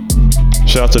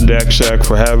 Shout out to Dax Shack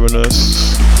for having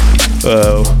us.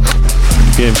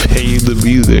 Getting paid to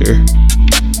be there.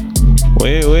 We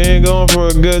ain't going for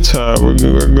a good time. We're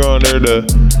going there to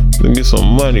get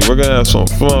some money. We're gonna have some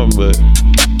fun, but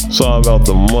it's all about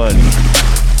the money.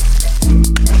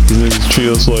 These niggas treat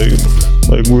us like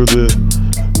we're the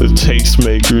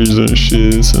tastemakers and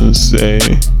shit. It's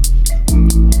insane.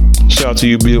 Shout out to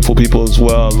you beautiful people as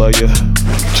well. I love you.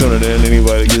 Tuning in.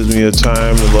 Anybody that gives me a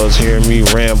time and loves hearing me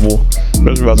ramble,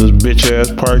 especially about this bitch ass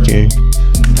parking.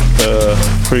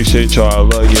 Appreciate y'all. I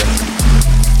love you.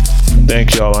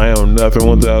 Thank y'all. I am nothing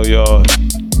without y'all.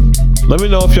 Let me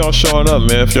know if y'all showing up,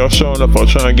 man. If y'all showing up, I'll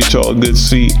try and get y'all a good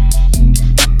seat.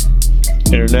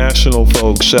 International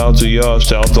folks, shout out to y'all.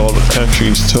 Shout out to all the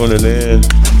countries tuning in.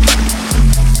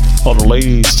 All the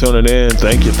ladies tuning in.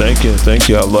 Thank you.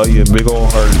 I love you. Big old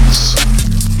hearts.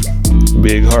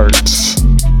 Big hearts.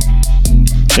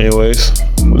 Anyways,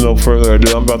 with no further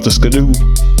ado, I'm about to skidoo.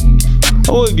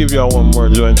 I will give y'all one more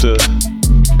joint to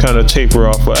kind of taper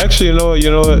off. But actually, you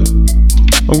know what?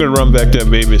 I'm gonna run back that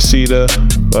Baby Sita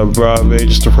by Brave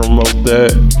just to promote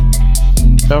that.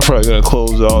 I'm probably gonna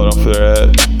close out after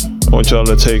that. I want y'all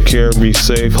to take care, be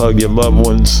safe, hug your loved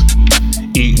ones,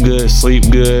 eat good,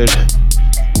 sleep good,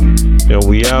 and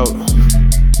we out.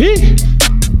 Yee!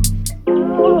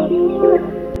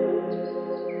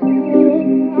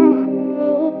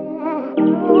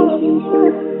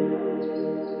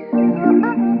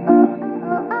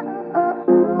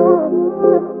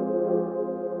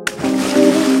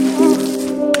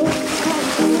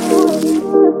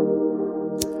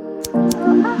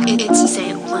 It's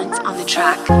Saint Blunt on the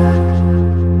track.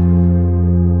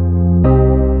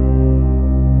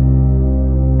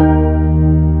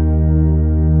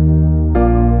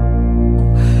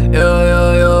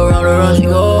 Yo, round and round she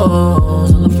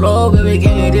goes. On the floor, baby,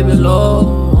 can't dip it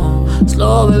low.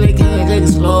 Slow, baby, can't take it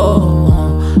slow.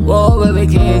 Whoa,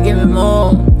 baby, can't give me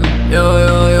more.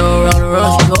 Yo, round and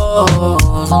round she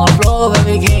goes. On the floor,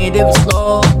 baby, can't dip it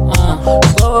slow.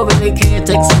 Slow, baby, can't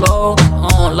take it slow.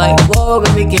 Like, whoa,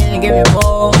 baby, can't give me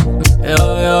more.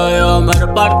 Yo, me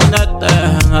repartenete,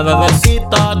 me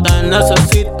bebecita, te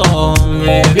necesito.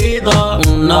 Mi vida,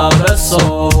 un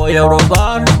beso, voy a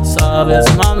robar. Sabes,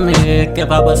 mami, que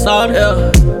va a pasar,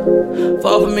 yeah.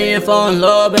 Fall for me and fall in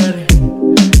love, baby.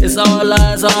 It's all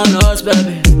eyes on us,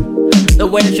 baby. The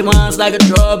way that she wants like a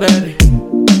drug, baby.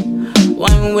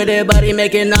 Wine with it, body,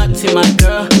 make it naughty, my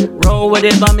girl. Roll with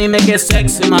it, mommy, make it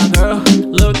sexy, my girl.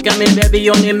 Look at me, baby,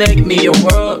 you only make me your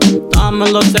world.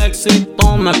 Dámelo sexy,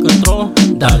 toma control.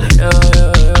 Dale. Yo,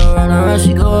 round and round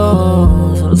she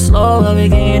goes. So slow, baby,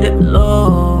 can't dip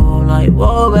low. Like,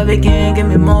 whoa, baby, can't give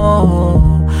me more.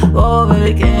 Whoa,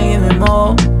 baby, can't give me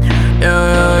more.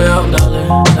 Yo,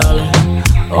 dale.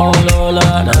 Oh,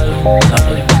 Lola,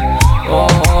 dale.